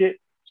Pay shit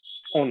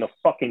on the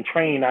fucking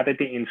train. Now that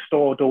they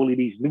installed all of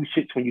these new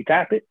shits when you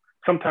tap it.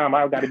 Sometimes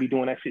I've got to be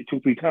doing that shit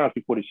 2-3 times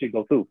before the shit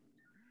go through.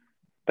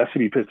 That should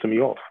be pissing me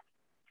off.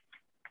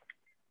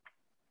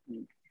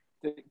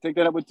 Take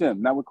that up with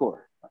Tim, not with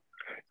Corey.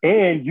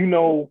 And you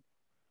know,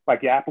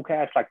 like your Apple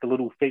Cash, like the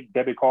little fake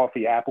debit card for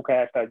your Apple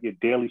Cash that your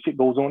daily shit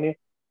goes on there.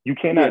 You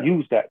cannot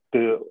use that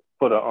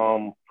for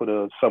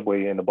the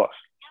subway and the bus.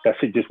 That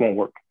shit just won't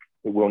work.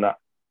 It will not.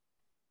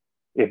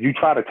 If you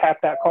try to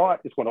tap that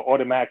card, it's going to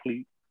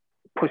automatically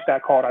push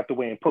that card out the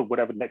way and put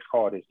whatever the next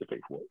card is to pay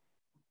for it.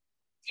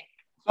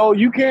 So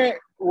you can't.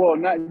 Well,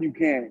 not you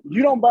can't.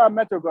 You don't buy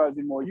Metro cards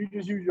anymore. You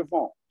just use your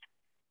phone.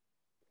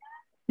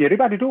 Yeah, they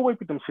got to do away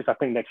with them shits, I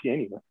think, next year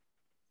anyway.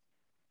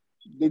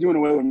 They're doing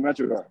away with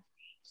Metro cards.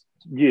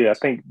 Yeah, I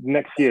think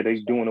next year they're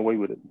doing away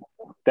with it.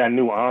 That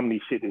new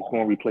Omni shit is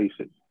going to replace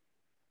it.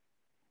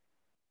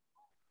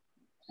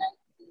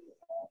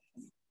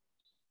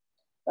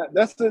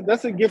 That's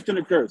a gift and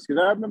a curse.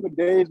 Because I remember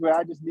days where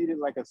I just needed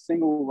like a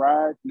single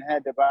ride and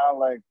had to buy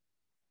like,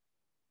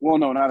 well,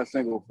 no, not a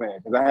single fare,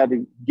 because I had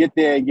to get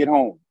there and get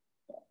home.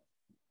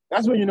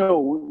 That's when you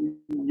know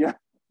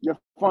your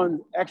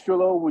funds extra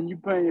low when you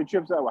plan your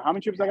trips out. Well, how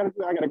many trips I got to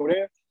do? I got to go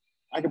there.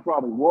 I could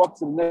probably walk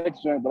to the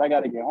next joint, but I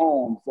got to get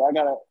home. So I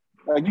got to,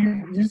 like,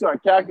 you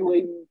start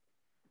calculating.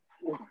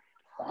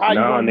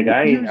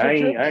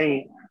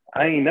 Nigga,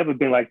 I ain't never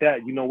been like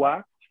that. You know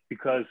why?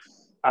 Because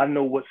I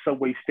know what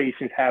subway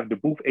stations have the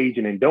booth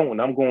agent and don't.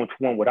 And I'm going to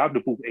one without the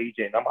booth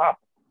agent. I'm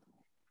hopping.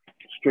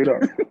 Straight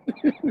up.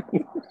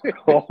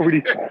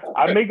 Already,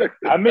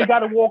 I may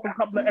gotta walk a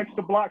couple of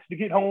extra blocks to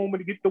get home and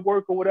to get to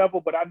work or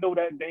whatever, but I know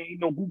that there ain't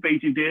no booth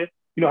agent there.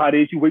 You know how it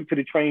is. You wait till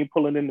the train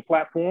pulling in the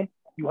platform.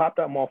 You hop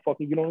that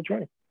motherfucker and get on the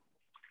train.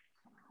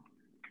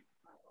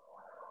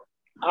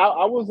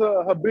 I was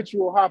a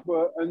habitual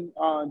hopper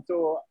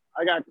until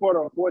I got caught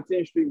on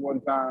 14th Street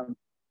one time.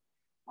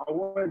 I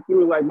went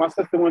through, like, my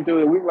sister went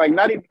through it. We, like,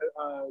 not even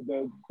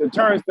the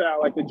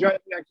turnstile, like the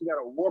joint we actually got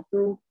to walk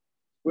through.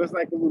 Where it's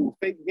like a little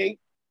fake gate.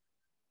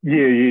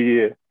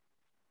 Yeah.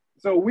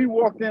 So we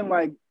walked in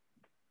like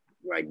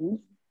 2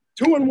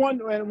 in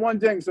one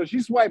thing. So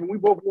she swiped and we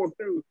both walked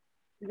through.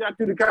 She got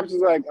through, the cops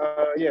was like,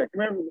 yeah,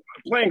 come here,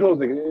 plain clothes.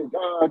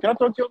 Can I talk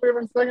to you over here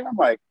for a second? I'm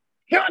like,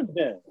 God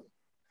damn.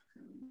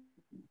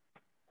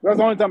 That's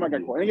the only time I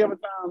got caught. Any other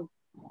time,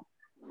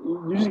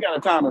 you just got to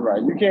time it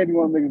right. You can't be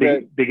one of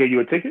the They gave you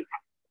a ticket?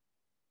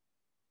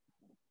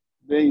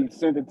 They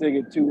sent the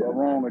ticket to a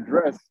wrong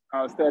address.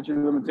 Statute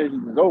of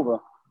limitations is over,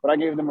 but I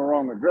gave them a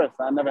wrong address.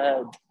 I never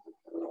had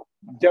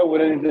dealt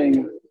with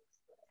anything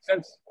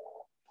since.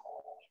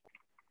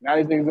 Now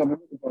these things don't be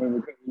looking for me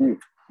because of you.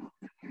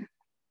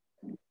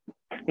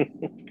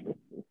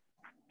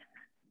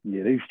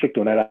 Yeah, they strict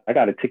on that. I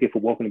got a ticket for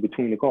walking in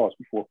between the cars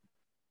before.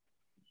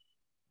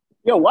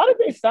 Yo, why did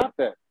they stop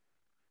that?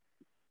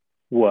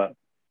 What?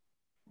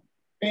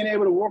 Being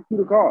able to walk through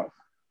the cars.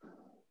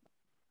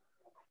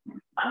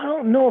 I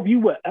don't know if you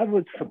were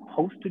ever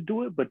supposed to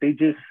do it, but they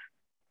just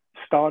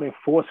started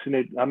enforcing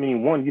it. I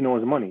mean, one, you know,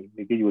 it's money.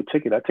 They give you a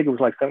ticket. That ticket was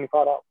like $75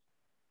 for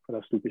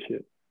that stupid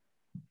shit.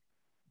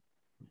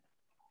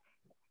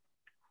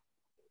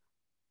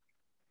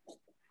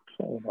 It's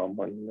all about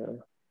money,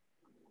 man.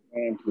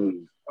 Man,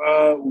 please.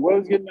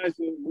 What's getting nicer?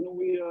 When are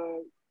we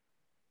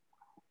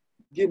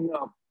getting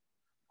up?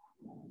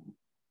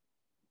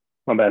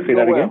 My bad. Say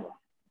that again.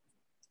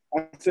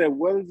 I said,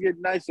 weather's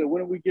getting nicer.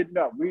 When are we getting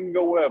up? We can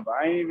go wherever.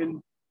 I ain't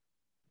even.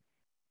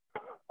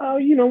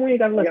 You know, we ain't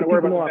gotta let the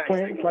people know our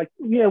plans. Like,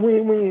 yeah, we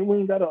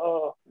ain't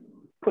gotta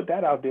put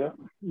that out there.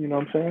 You know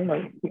what I'm saying?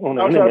 Like, on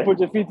the I was internet. trying to put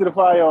your feet to the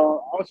fire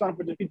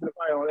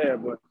on there,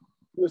 but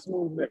you're a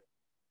smooth nigga.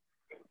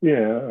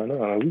 Yeah,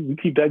 no, we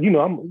keep that. You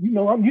know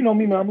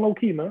me, man. I'm low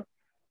key, man.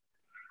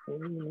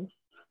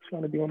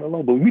 Trying to be on the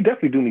low, but we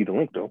definitely do need a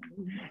link though.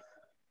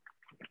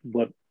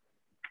 But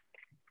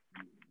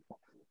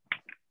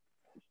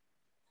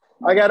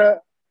I gotta,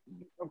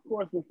 of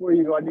course, before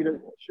you go, I need to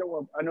show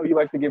up. I know you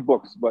like to get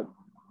books, but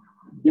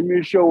give me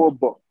a show or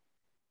book.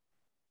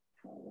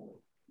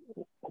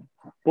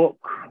 Book.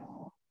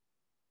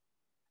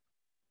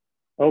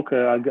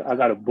 Okay, I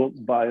got a book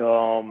by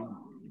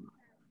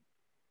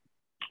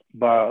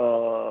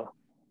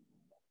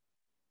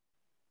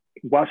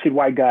Why Should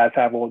White Guys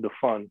Have All the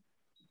Fun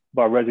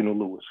by Reginald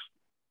Lewis.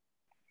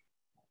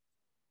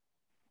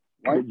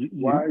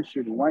 Why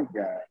should white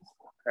guys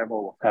have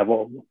all the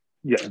fun?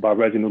 Yeah, by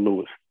Reginald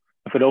Lewis.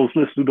 For those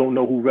listeners who don't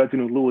know who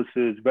Reginald Lewis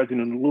is,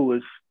 Reginald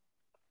Lewis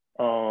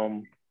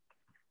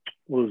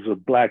was a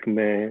black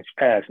man. He's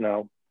passed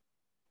now.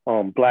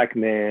 Black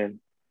man.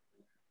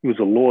 He was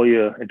a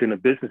lawyer and then a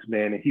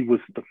businessman, and he was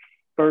the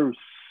first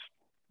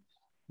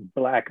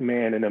black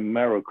man in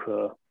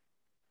America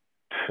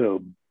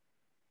to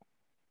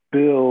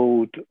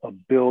build a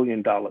 $1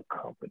 billion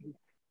company.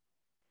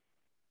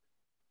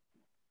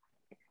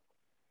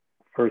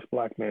 First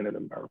black man in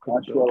America.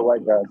 Why should all the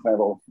white guys have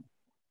all the fun?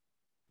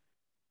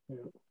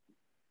 Yeah.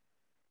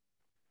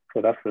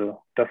 So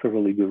that's a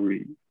really good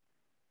read.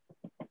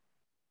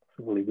 It's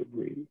a really good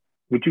read.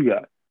 What you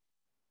got?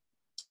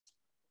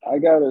 I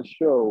got a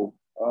show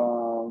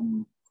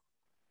on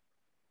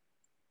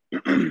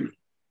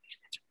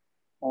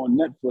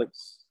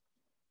Netflix.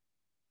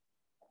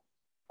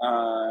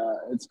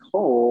 It's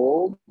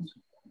called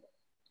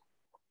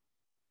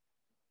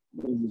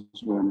This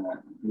is when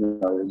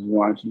I was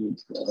watching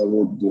it the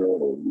other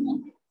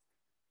day.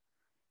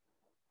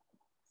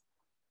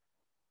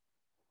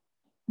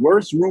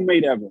 Worst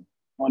Roommate Ever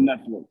on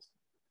Netflix.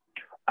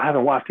 I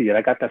haven't watched it yet.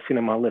 I got that shit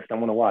in my list. I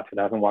want to watch it.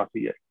 I haven't watched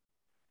it yet.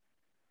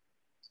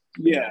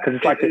 Yeah, because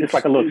it's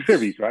like a little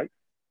series, right?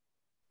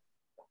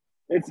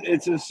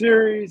 It's a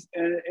series,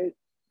 and it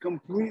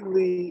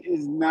completely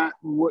is not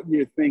what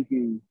you're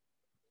thinking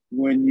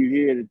when you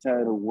hear the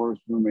title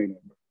 "Worst Roommate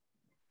Ever."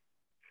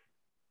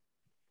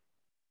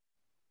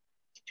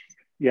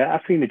 Yeah,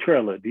 I've seen the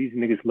trailer. These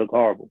niggas look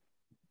horrible.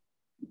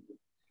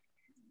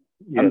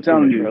 Yeah, I'm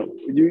telling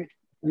you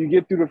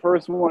get through the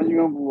first one,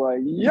 you're gonna be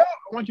like, "Yo,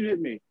 I want you to hit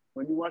me."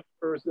 When you watch the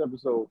first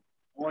episode,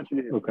 I want you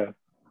to hit me.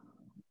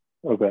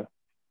 Okay.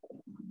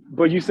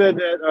 But you said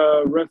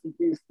that rest in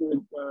peace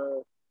to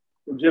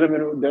the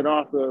gentleman, that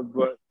author.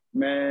 But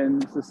man,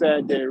 it's a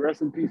sad day.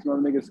 Rest in peace, my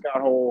nigga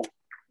Scott Hall,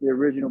 the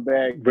original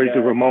bag.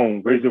 Razor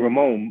Ramon,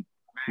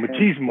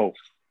 machismo.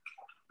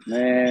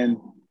 Man,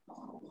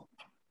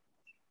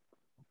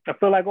 I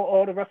feel like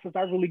all the wrestlers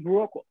I really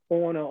grew up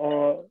on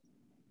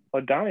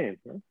are dying.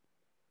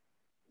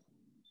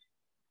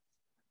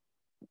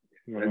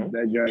 Man.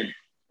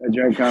 That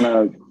joint kind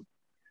of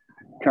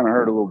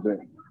hurt a little bit.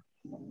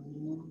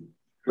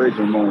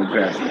 Razor Ramon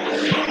passed.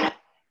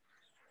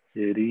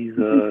 Yeah, these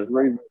and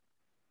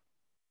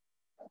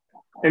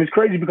it's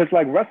crazy because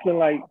like wrestling,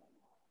 like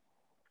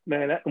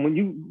man, when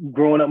you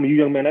growing up, when you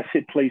young man, that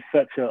shit plays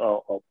such a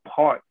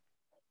part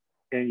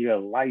in your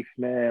life,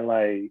 man.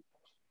 Like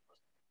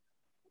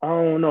I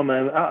don't know,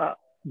 man.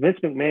 Vince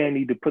McMahon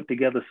need to put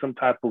together some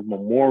type of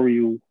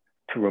memorial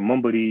to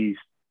remember these,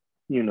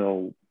 you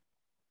know,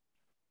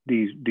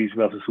 these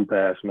wrestlers who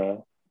passed,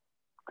 man.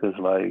 Because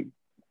like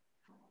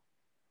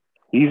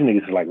these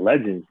niggas are like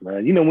legends,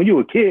 man. You know, when you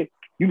were a kid,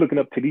 you looking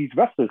up to these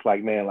wrestlers,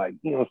 like man, like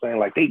you know what I'm saying,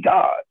 like they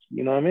gods.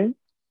 You know what I mean?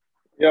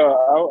 Yeah,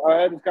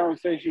 I had this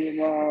conversation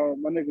with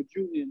my nigga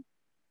Julian,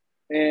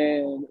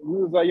 and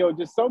we was like, yo,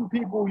 just some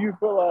people you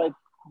feel like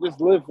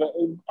just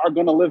are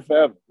gonna live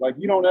forever. Like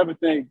you don't ever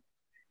think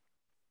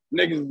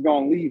niggas is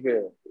gonna leave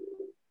here.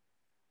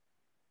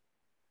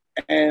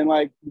 And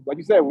like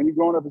you said, when you're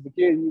growing up as a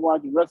kid and you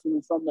watch wrestling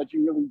is something that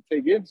you really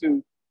take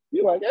into,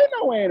 you're like, ain't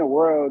no way in the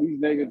world these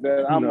niggas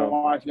that I'm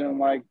watching,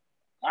 like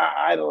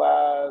I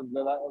idolize,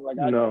 that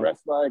I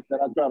dress like,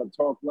 that I try to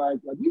talk like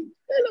ain't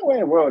no way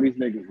in the world these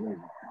niggas live.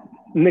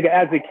 Nigga,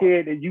 as a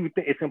kid, you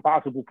think it's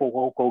impossible for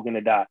Hulk Hogan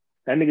to die.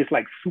 That nigga's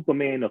like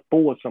Superman or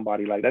Thor or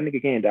somebody. Like that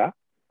nigga can't die.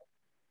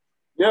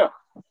 Yeah.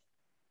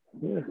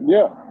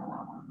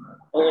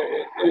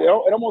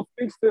 It almost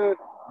speaks to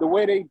the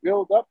way they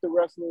build up the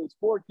wrestlers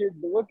for kids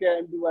to look at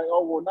and be like,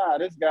 oh, well, nah,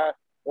 this guy,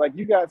 like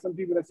you got some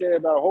people that say that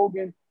about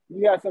Hogan.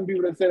 You got some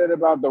people that say that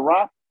about The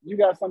Rock. You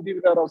got some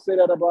people that'll say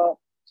that about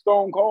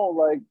Stone Cold.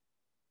 Like,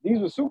 these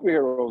were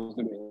superheroes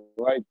to me.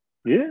 Like,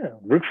 yeah,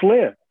 Ric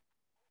Flair.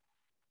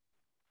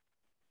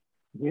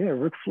 Yeah,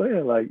 Ric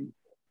Flair. Like,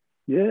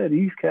 yeah,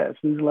 these cats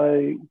is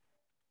like,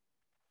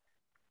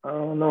 I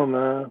don't know,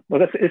 man.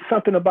 But it's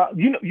something about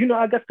you know.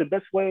 I guess the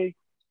best way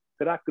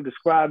that I could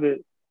describe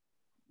it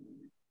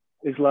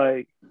is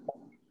like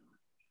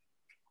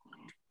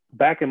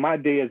back in my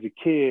day as a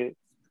kid,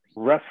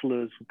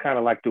 wrestlers were kind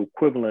of like the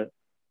equivalent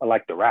of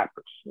like the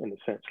rappers in a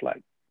sense.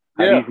 Like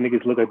how these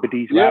niggas look at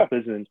these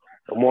rappers and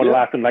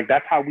immortalize them. Like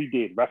that's how we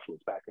did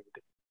wrestlers back in the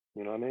day.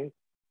 You know what I mean?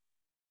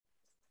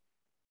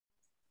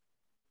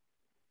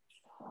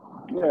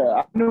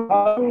 Yeah, I knew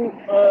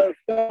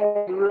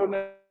real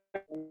name.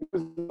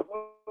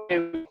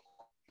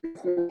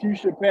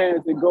 Fuchsia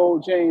pants and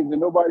gold chains, and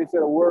nobody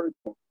said a word.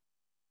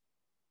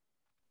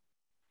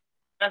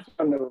 That's what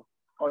I knew.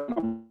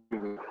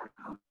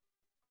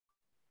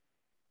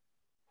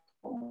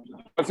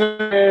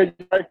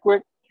 Right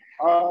quick.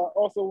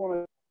 Also want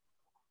to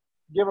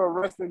give a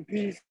rest in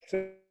peace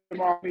to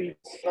mommy.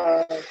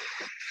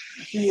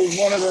 She is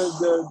one of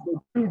the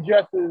two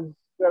justices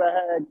that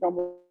I had come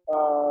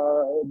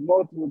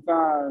multiple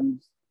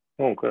times.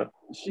 Okay.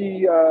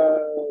 She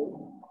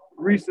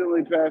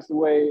recently passed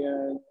away,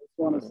 and I just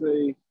want to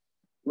say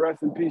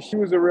rest in peace. She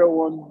was a real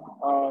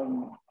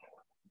one.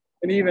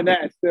 And even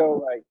that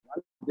still like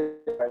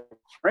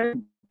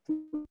friend.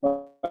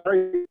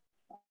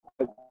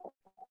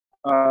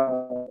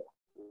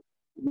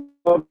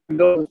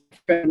 Those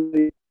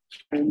family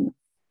and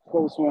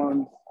close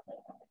ones.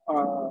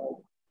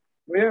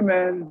 Yeah,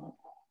 man.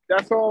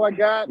 That's all I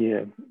got.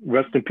 Yeah.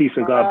 Rest in peace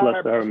and God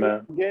bless her,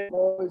 man.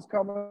 Always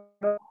coming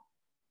up.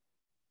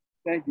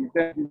 Thank you.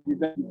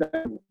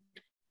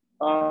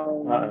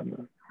 All right,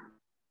 man.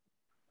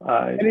 All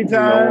right.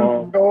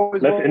 Anytime.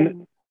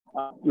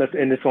 Let's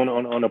end this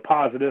on a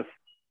positive,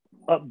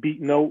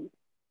 upbeat note.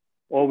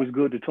 Always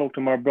good to talk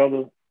to my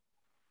brother.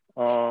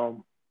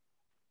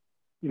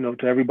 You know,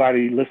 to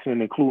everybody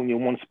listening, including your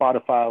one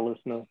Spotify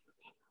listener,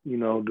 you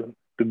know,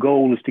 the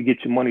goal is to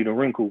get your money to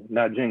wrinkle,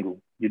 not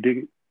jingle. You dig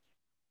it?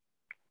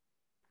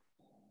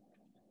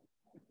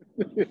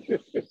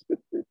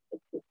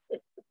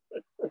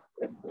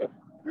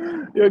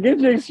 Yo, get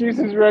your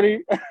excuses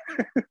ready.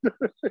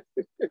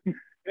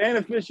 and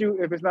official.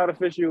 If it's not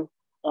official,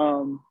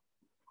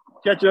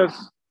 catch us.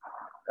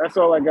 That's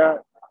all I got.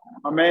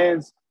 My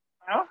man's.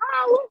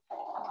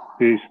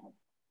 Peace.